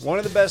do it. One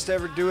of the best to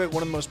ever do it.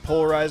 One of the most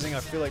polarizing. I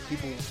feel like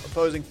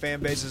opposing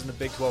fan bases in the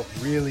Big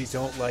 12 really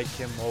don't like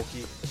Kim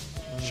Mulkey.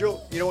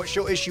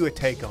 She'll issue a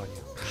take on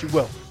you. She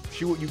will.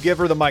 You give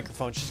her the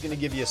microphone, she's going to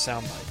give you a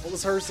soundbite. What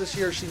was hers this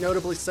year? She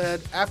notably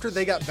said, after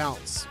they got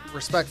bounced,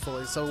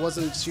 respectfully, so it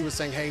wasn't she was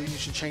saying, hey, you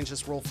should change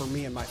this rule for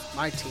me and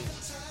my team.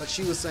 But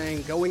she was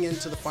saying, going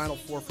into the Final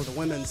Four for the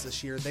women's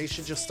this year, they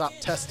should just stop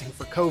testing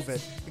for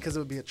COVID because it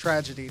would be a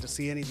tragedy to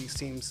see any of these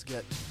teams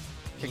get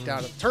kicked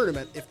out of the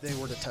tournament if they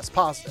were to test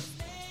positive.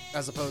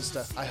 As opposed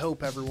to, I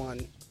hope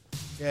everyone,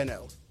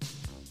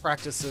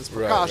 practices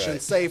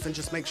precautions, safe, and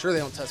just make sure they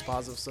don't test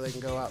positive so they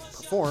can go out and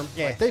perform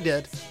like they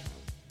did.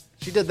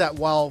 She did that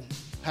while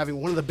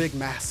having one of the biggest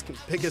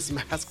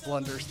mask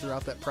blunders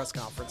throughout that press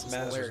conference. It's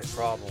hilarious. That's a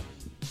problem.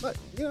 But,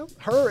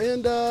 her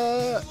and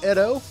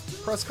Edo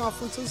press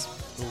conferences.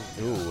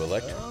 Ooh,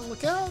 electric.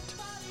 Look out.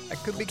 That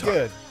could be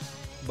good.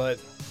 But,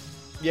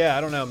 yeah,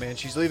 I don't know, man.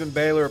 She's leaving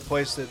Baylor, a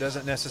place that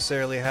doesn't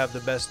necessarily have the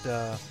best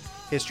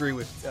history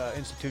with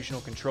institutional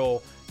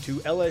control, to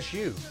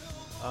LSU.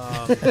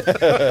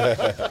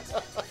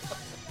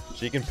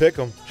 She can pick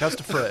them. Just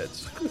to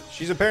Freds.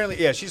 She's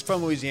apparently, she's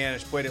from Louisiana.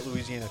 She played at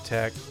Louisiana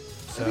Tech.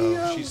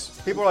 So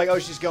people are like, oh,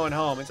 she's going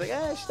home. It's like,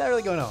 she's not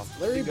really going home.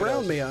 Larry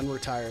Brown may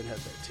unretire and head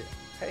there too.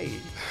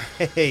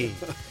 Hey.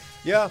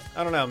 Yeah,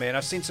 I don't know, man.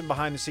 I've seen some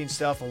behind-the-scenes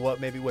stuff on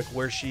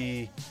where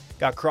she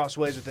got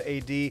crossways with the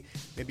AD.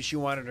 Maybe she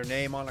wanted her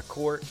name on a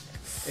court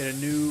in a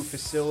new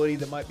facility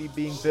that might be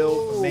being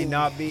built, or may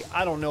not be.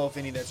 I don't know if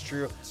any of that's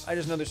true. I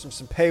just know there's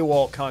some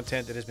paywall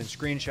content that has been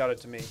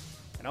screenshotted to me,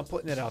 and I'm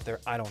putting it out there.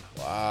 I don't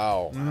know.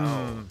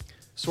 Wow.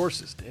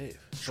 Sources, Dave.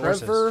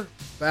 Trevor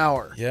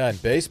Bauer. Yeah, in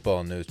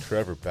baseball news,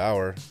 Trevor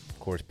Bauer, of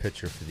course,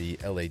 pitcher for the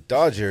LA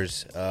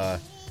Dodgers,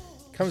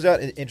 comes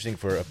out interesting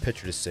for a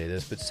pitcher to say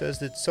this, but says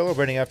that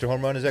celebrating after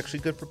home run is actually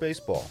good for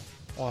baseball.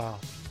 Wow.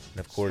 And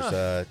of course,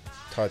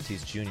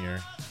 Tatis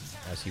Jr.,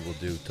 as he will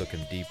do, took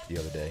him deep the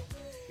other day.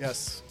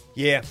 Yes.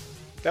 Yeah,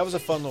 that was a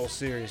fun little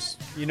series.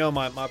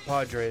 My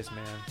Padres,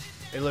 man,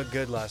 they looked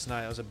good last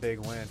night. That was a big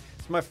win.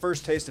 It's my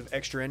first taste of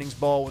extra innings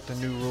ball with the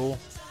new rule.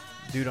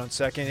 Dude on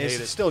second.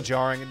 It's still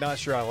jarring. I'm not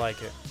sure I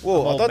like it.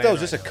 Whoa, I thought that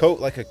was just a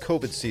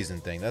COVID season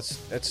thing. That's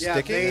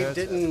sticky? They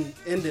didn't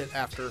end it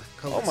after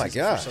COVID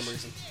season for some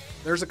reason.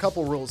 There's a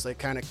couple rules they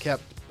kind of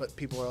kept, but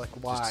people are like,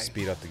 why? Just to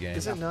speed up the game.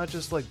 Is it not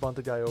just like bunt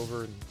the guy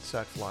over and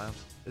sack fly him?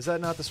 Is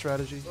that not the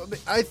strategy?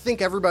 I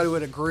think everybody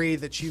would agree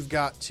that you've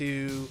got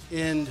to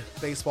end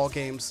baseball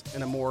games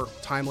in a more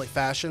timely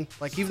fashion.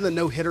 Like, even the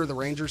no-hitter the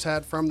Rangers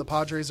had from the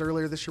Padres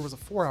earlier this year was a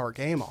 4-hour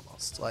game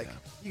almost. Like,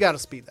 you got to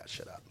speed that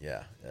shit up.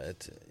 Yeah.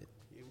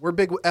 We're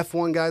big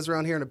F1 guys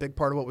around here, and a big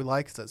part of what we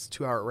like is that it's a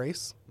 2-hour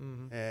race,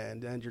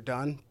 and you're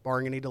done,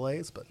 barring any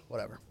delays, but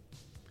whatever.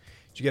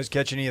 Did you guys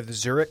catch any of the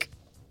Zurich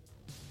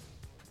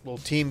little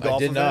team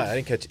golf event? I did not. I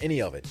didn't catch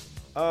any of it.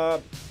 I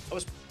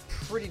was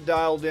pretty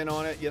dialed in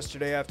on it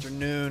yesterday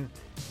afternoon.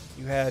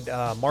 You had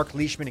Mark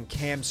Leishman and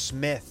Cam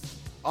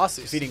Smith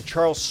defeating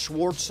Charles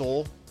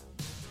Schwartzel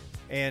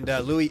and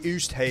Louis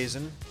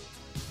Oosthuizen.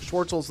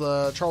 Charles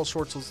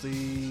Schwartzel's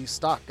the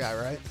stock guy,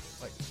 right?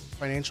 Like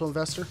financial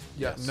investor?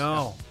 Yes.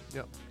 No.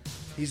 Yep.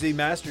 He's the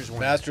Masters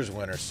winner. Masters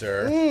winner,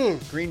 sir.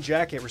 Green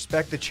jacket.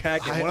 Respect the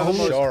jacket. I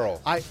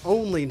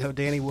only know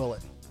Danny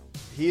Willett.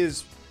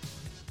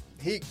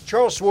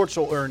 Charles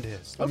Schwartzel earned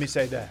his. Let me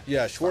say that.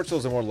 Yeah,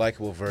 Schwartzel's a more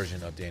likable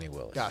version of Danny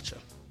Willett. Gotcha.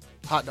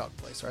 Hot dog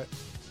place, right?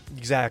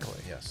 Exactly.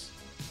 Yes.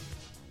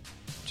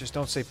 Just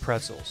don't say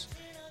pretzels.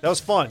 That was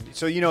fun.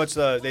 So, it's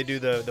they do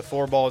the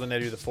 4-ball, then they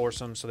do the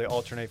foursome, so they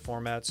alternate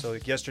formats. So,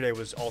 yesterday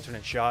was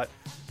alternate shot.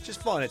 It's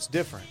just fun. It's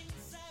different.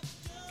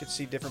 You can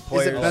see different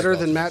players. Is it better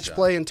than match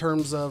play in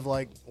terms of,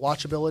 like,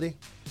 watchability?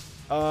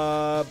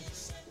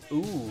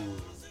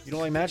 You don't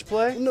like match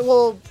play? No,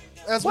 well,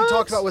 as we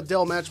talked about with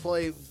Dell match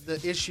play, the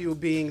issue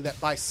being that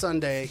by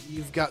Sunday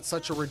you've got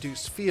such a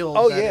reduced field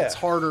that it's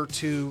harder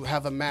to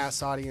have a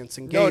mass audience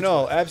engagement.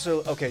 No,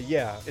 absolutely. Okay,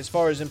 yeah. As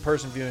far as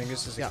in-person viewing,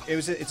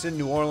 it's in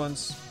New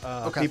Orleans.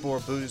 People were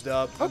boozed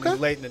up.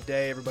 Late in the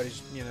day,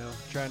 everybody's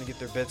trying to get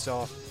their bits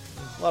off.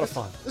 A lot of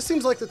fun. This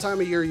seems like the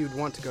time of year you'd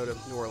want to go to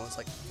New Orleans.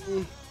 Like,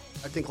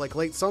 I think like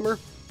late summer.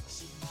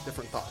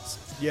 Different thoughts.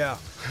 Yeah.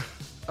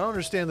 I don't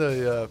understand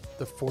the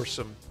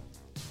foursome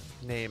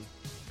name.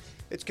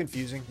 It's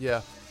confusing.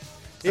 Yeah.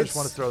 I just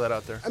want to throw that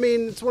out there. I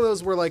mean, it's one of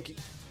those where, like,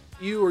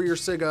 you or your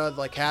Siga,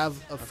 like, have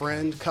a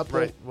friend couple.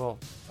 Right. Well,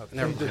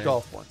 never the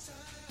golf one.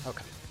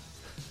 Okay.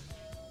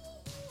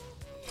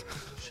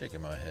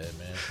 Shaking my head,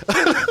 man.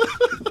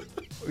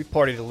 We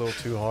partied a little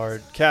too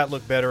hard. Cat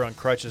looked better on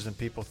crutches than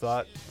people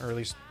thought, or at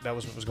least that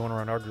was what was going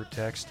around our group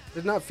text.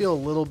 Did not feel a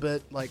little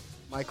bit like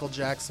Michael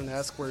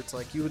Jackson-esque, where it's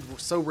like you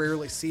would so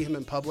rarely see him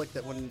in public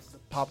that when the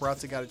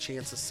paparazzi got a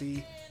chance to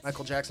see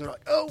Michael Jackson, they're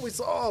like, oh, we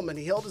saw him, and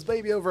he held his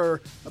baby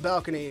over a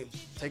balcony,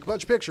 take a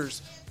bunch of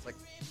pictures. It's like,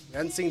 we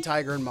hadn't seen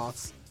Tiger and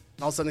Moths.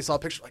 And all of a sudden they saw a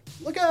picture, like,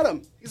 look at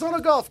him. He's on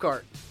a golf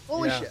cart.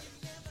 Holy shit.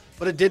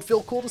 But it did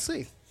feel cool to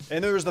see.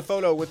 And there was the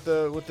photo with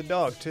the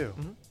dog, too.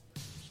 Mm-hmm.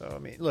 So, I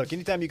mean, look,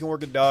 anytime you can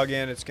work a dog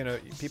in,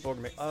 people are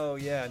going to be, oh,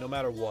 yeah, no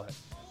matter what.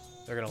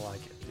 They're gonna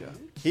like it. Yeah.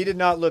 He did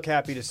not look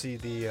happy to see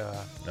the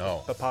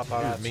No.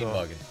 paparazzo. Meat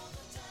mugging.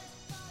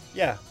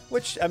 Yeah,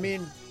 which I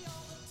mean,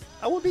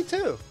 I would be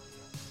too,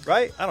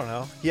 right? I don't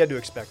know. He had to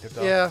expect it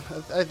though. Yeah,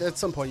 at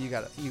some point you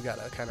gotta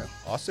kind of.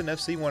 Austin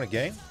FC won a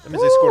game. That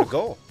means they scored a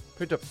goal.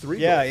 Picked up 3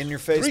 Yeah, goals. in your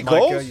face, 3 Micah,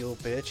 goals? you little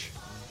bitch.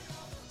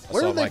 I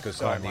Where saw are they- Mike was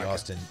calling the Micah.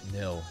 Austin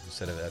nil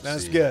instead of FC.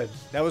 That's good.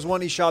 That was one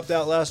he shopped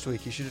out last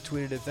week. He should have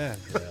tweeted it then.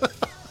 Yeah.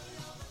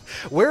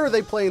 Where are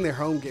they playing their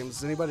home games?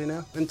 Does anybody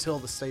know? Until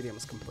the stadium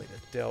is completed.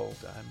 Dell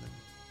Diamond.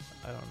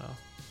 I don't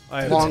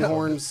know.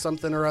 Longhorns,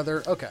 something or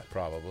other. Okay.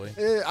 Probably.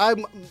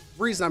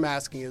 Reason I'm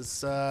asking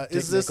is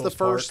this the Nichols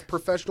first Park.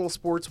 professional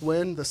sports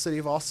win the city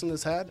of Austin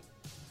has had?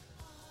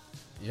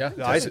 Yeah.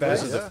 The Ice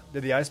Bats. This is a-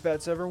 Did the Ice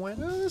Bats ever win?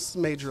 This is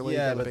major league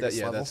yeah, at the but biggest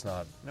level. that's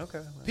not.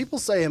 Okay. People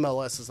say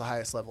MLS is the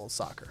highest level of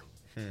soccer.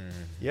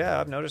 Yeah,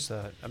 I've noticed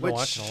that. I've been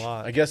watching a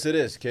lot. I guess it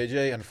is.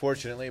 KJ,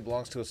 unfortunately,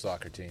 belongs to a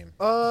soccer team.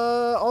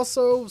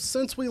 Also,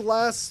 since we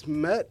last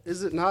met,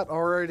 is it not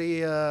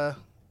already? I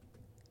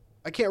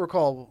can't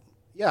recall.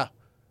 Yeah,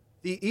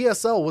 the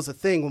ESL was a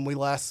thing when we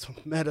last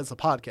met as a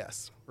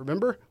podcast.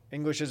 Remember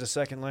English is a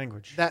second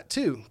language. that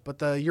too? But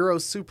the Euro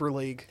Super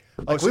League,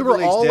 Oh, like we Super were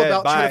League's all dead.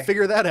 about trying Bye. to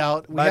figure that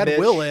out. We Bye, had bitch.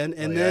 Will in,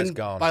 and Oh, yeah, it's then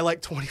gone. by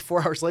like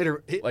 24 hours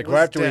later, it Like was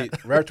right after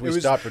dead. we It was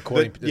stopped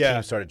recording, the yeah.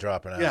 team started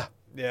dropping out. Yeah,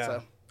 Yeah.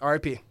 So,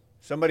 R.I.P.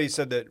 Somebody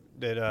said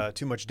that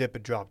Too Much Dip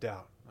had dropped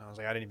out. I was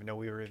like, I didn't even know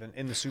we were even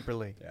in the Super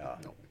League. Yeah.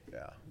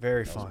 Yeah.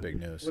 Very That was fun. big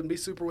news. Wouldn't be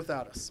super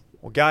without us.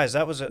 Well, guys,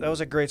 that was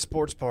a great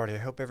sports party. I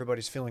hope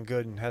everybody's feeling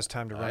good and has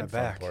time to I run had it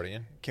fun back.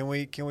 partying.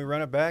 Can we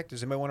run it back?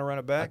 Does anybody want to run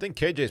it back? I think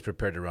KJ's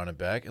prepared to run it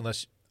back,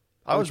 unless.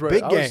 I was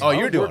big ready. game. Oh,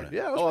 you're was doing ready. it.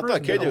 Yeah, I was Oh, I thought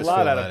cruising KJ a was lot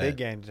out filling of that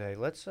big in. game today.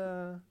 Let's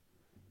go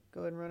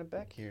ahead and run it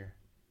back here.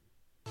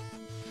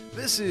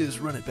 This is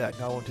Run It Back.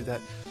 No, I won't do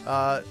that.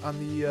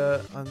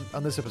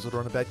 On this episode of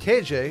Run It Back,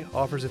 KJ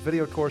offers a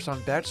video course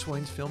on batch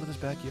swings filmed in his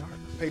backyard.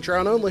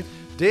 Patreon only.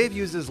 Dave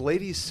uses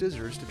ladies'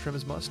 scissors to trim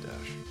his mustache.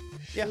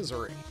 Yeah.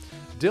 Missouri.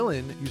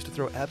 Dylan used to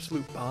throw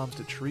absolute bombs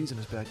to trees in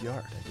his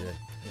backyard. I did.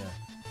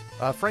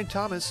 Yeah. Frank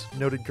Thomas,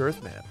 noted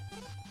girth man.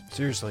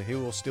 Seriously, he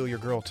will steal your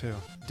girl too.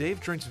 Dave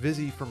drinks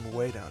Vizzy from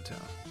way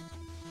downtown.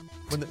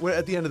 When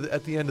at the end of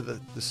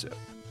the sip.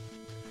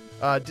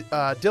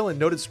 Dylan,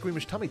 noted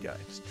squeamish tummy guy.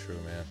 It's true,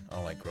 man. I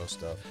don't like gross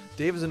stuff.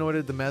 Dave is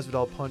anointed the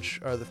Masvidal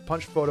punch, or the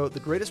punch photo, the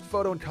greatest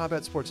photo in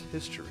combat sports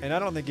history. And I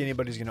don't think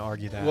anybody's going to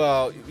argue that.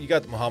 Well, you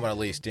got Muhammad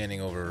Ali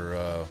standing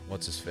over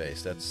what's his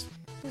face. That's.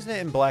 Isn't it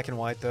in black and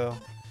white though?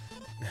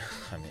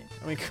 I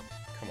mean,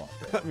 come on.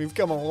 I mean, we've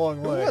come a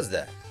long Who way. was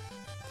that?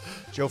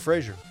 Joe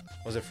Frazier?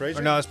 Was it Frazier?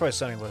 Or no, it's probably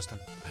Sonny Liston.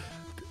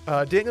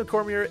 Daniel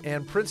Cormier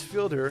and Prince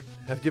Fielder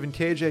have given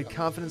KJ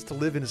confidence to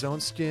live in his own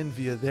skin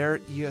via their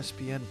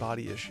ESPN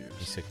body issues.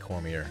 He said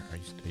Cormier. Are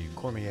you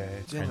Cormier.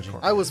 It's Daniel cringing.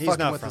 Cormier. I was He's fucking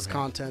not with from his here.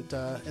 content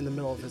in the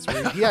middle of his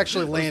read. He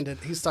actually landed.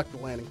 He stuck the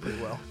landing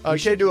pretty well. We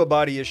should do a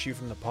body issue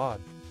from the pod.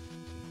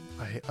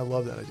 I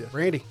love that idea.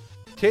 Randy.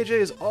 KJ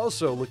is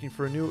also looking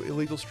for a new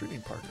illegal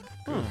streaming partner.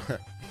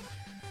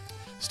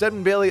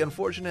 Stedman Bailey,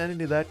 unfortunate ending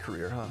to that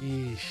career, huh?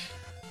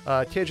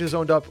 KJ has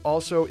owned up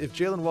also, if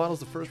Jalen Waddle's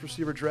the first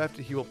receiver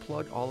drafted, he will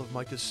plug all of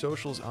Micah's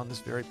socials on this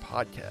very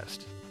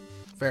podcast.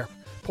 Fair.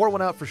 Pour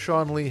one out for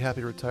Sean Lee,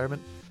 happy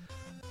retirement.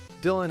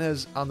 Dylan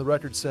has, on the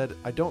record, said,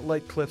 I don't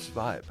like Cliff's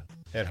vibe.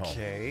 at home?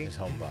 Okay. His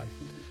home body.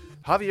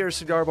 Javier's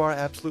cigar bar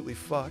absolutely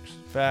fucks.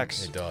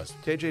 Facts. It does.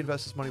 KJ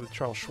invests his money with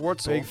Charles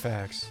Schwartzel. Big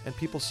facts. And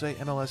people say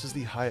MLS is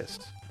the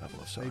highest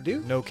level of soccer. They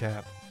do. No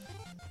cap.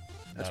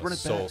 Let's Now run it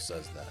Soul back.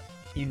 says that.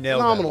 You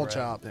nailed Phenomenal that, Brad.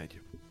 job. Thank you.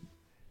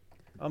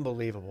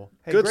 Unbelievable.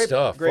 Hey, Good great,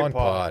 stuff. Great Fun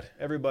pod.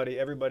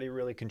 Everybody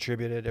really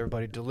contributed.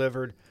 Everybody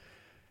delivered.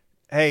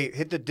 Hey,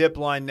 hit the dip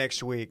line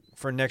next week.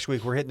 For next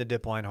week, we're hitting the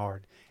dip line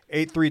hard.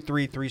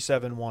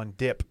 833-371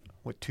 dip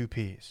with 2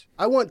 P's.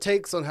 I want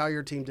takes on how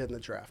your team did in the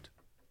draft.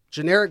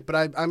 Generic, but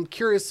I'm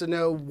curious to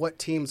know what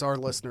teams our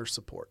listeners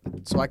support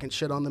so I can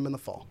shit on them in the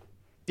fall.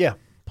 Yeah,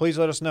 please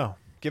let us know.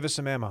 Give us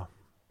some ammo.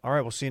 All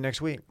right, we'll see you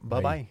next week.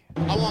 Bye-bye.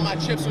 I want my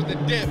chips with the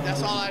dip.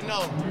 That's all I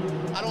know.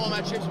 I don't want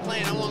my chips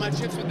plain. I want my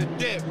chips with the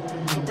dip.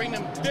 So bring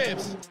them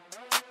dips.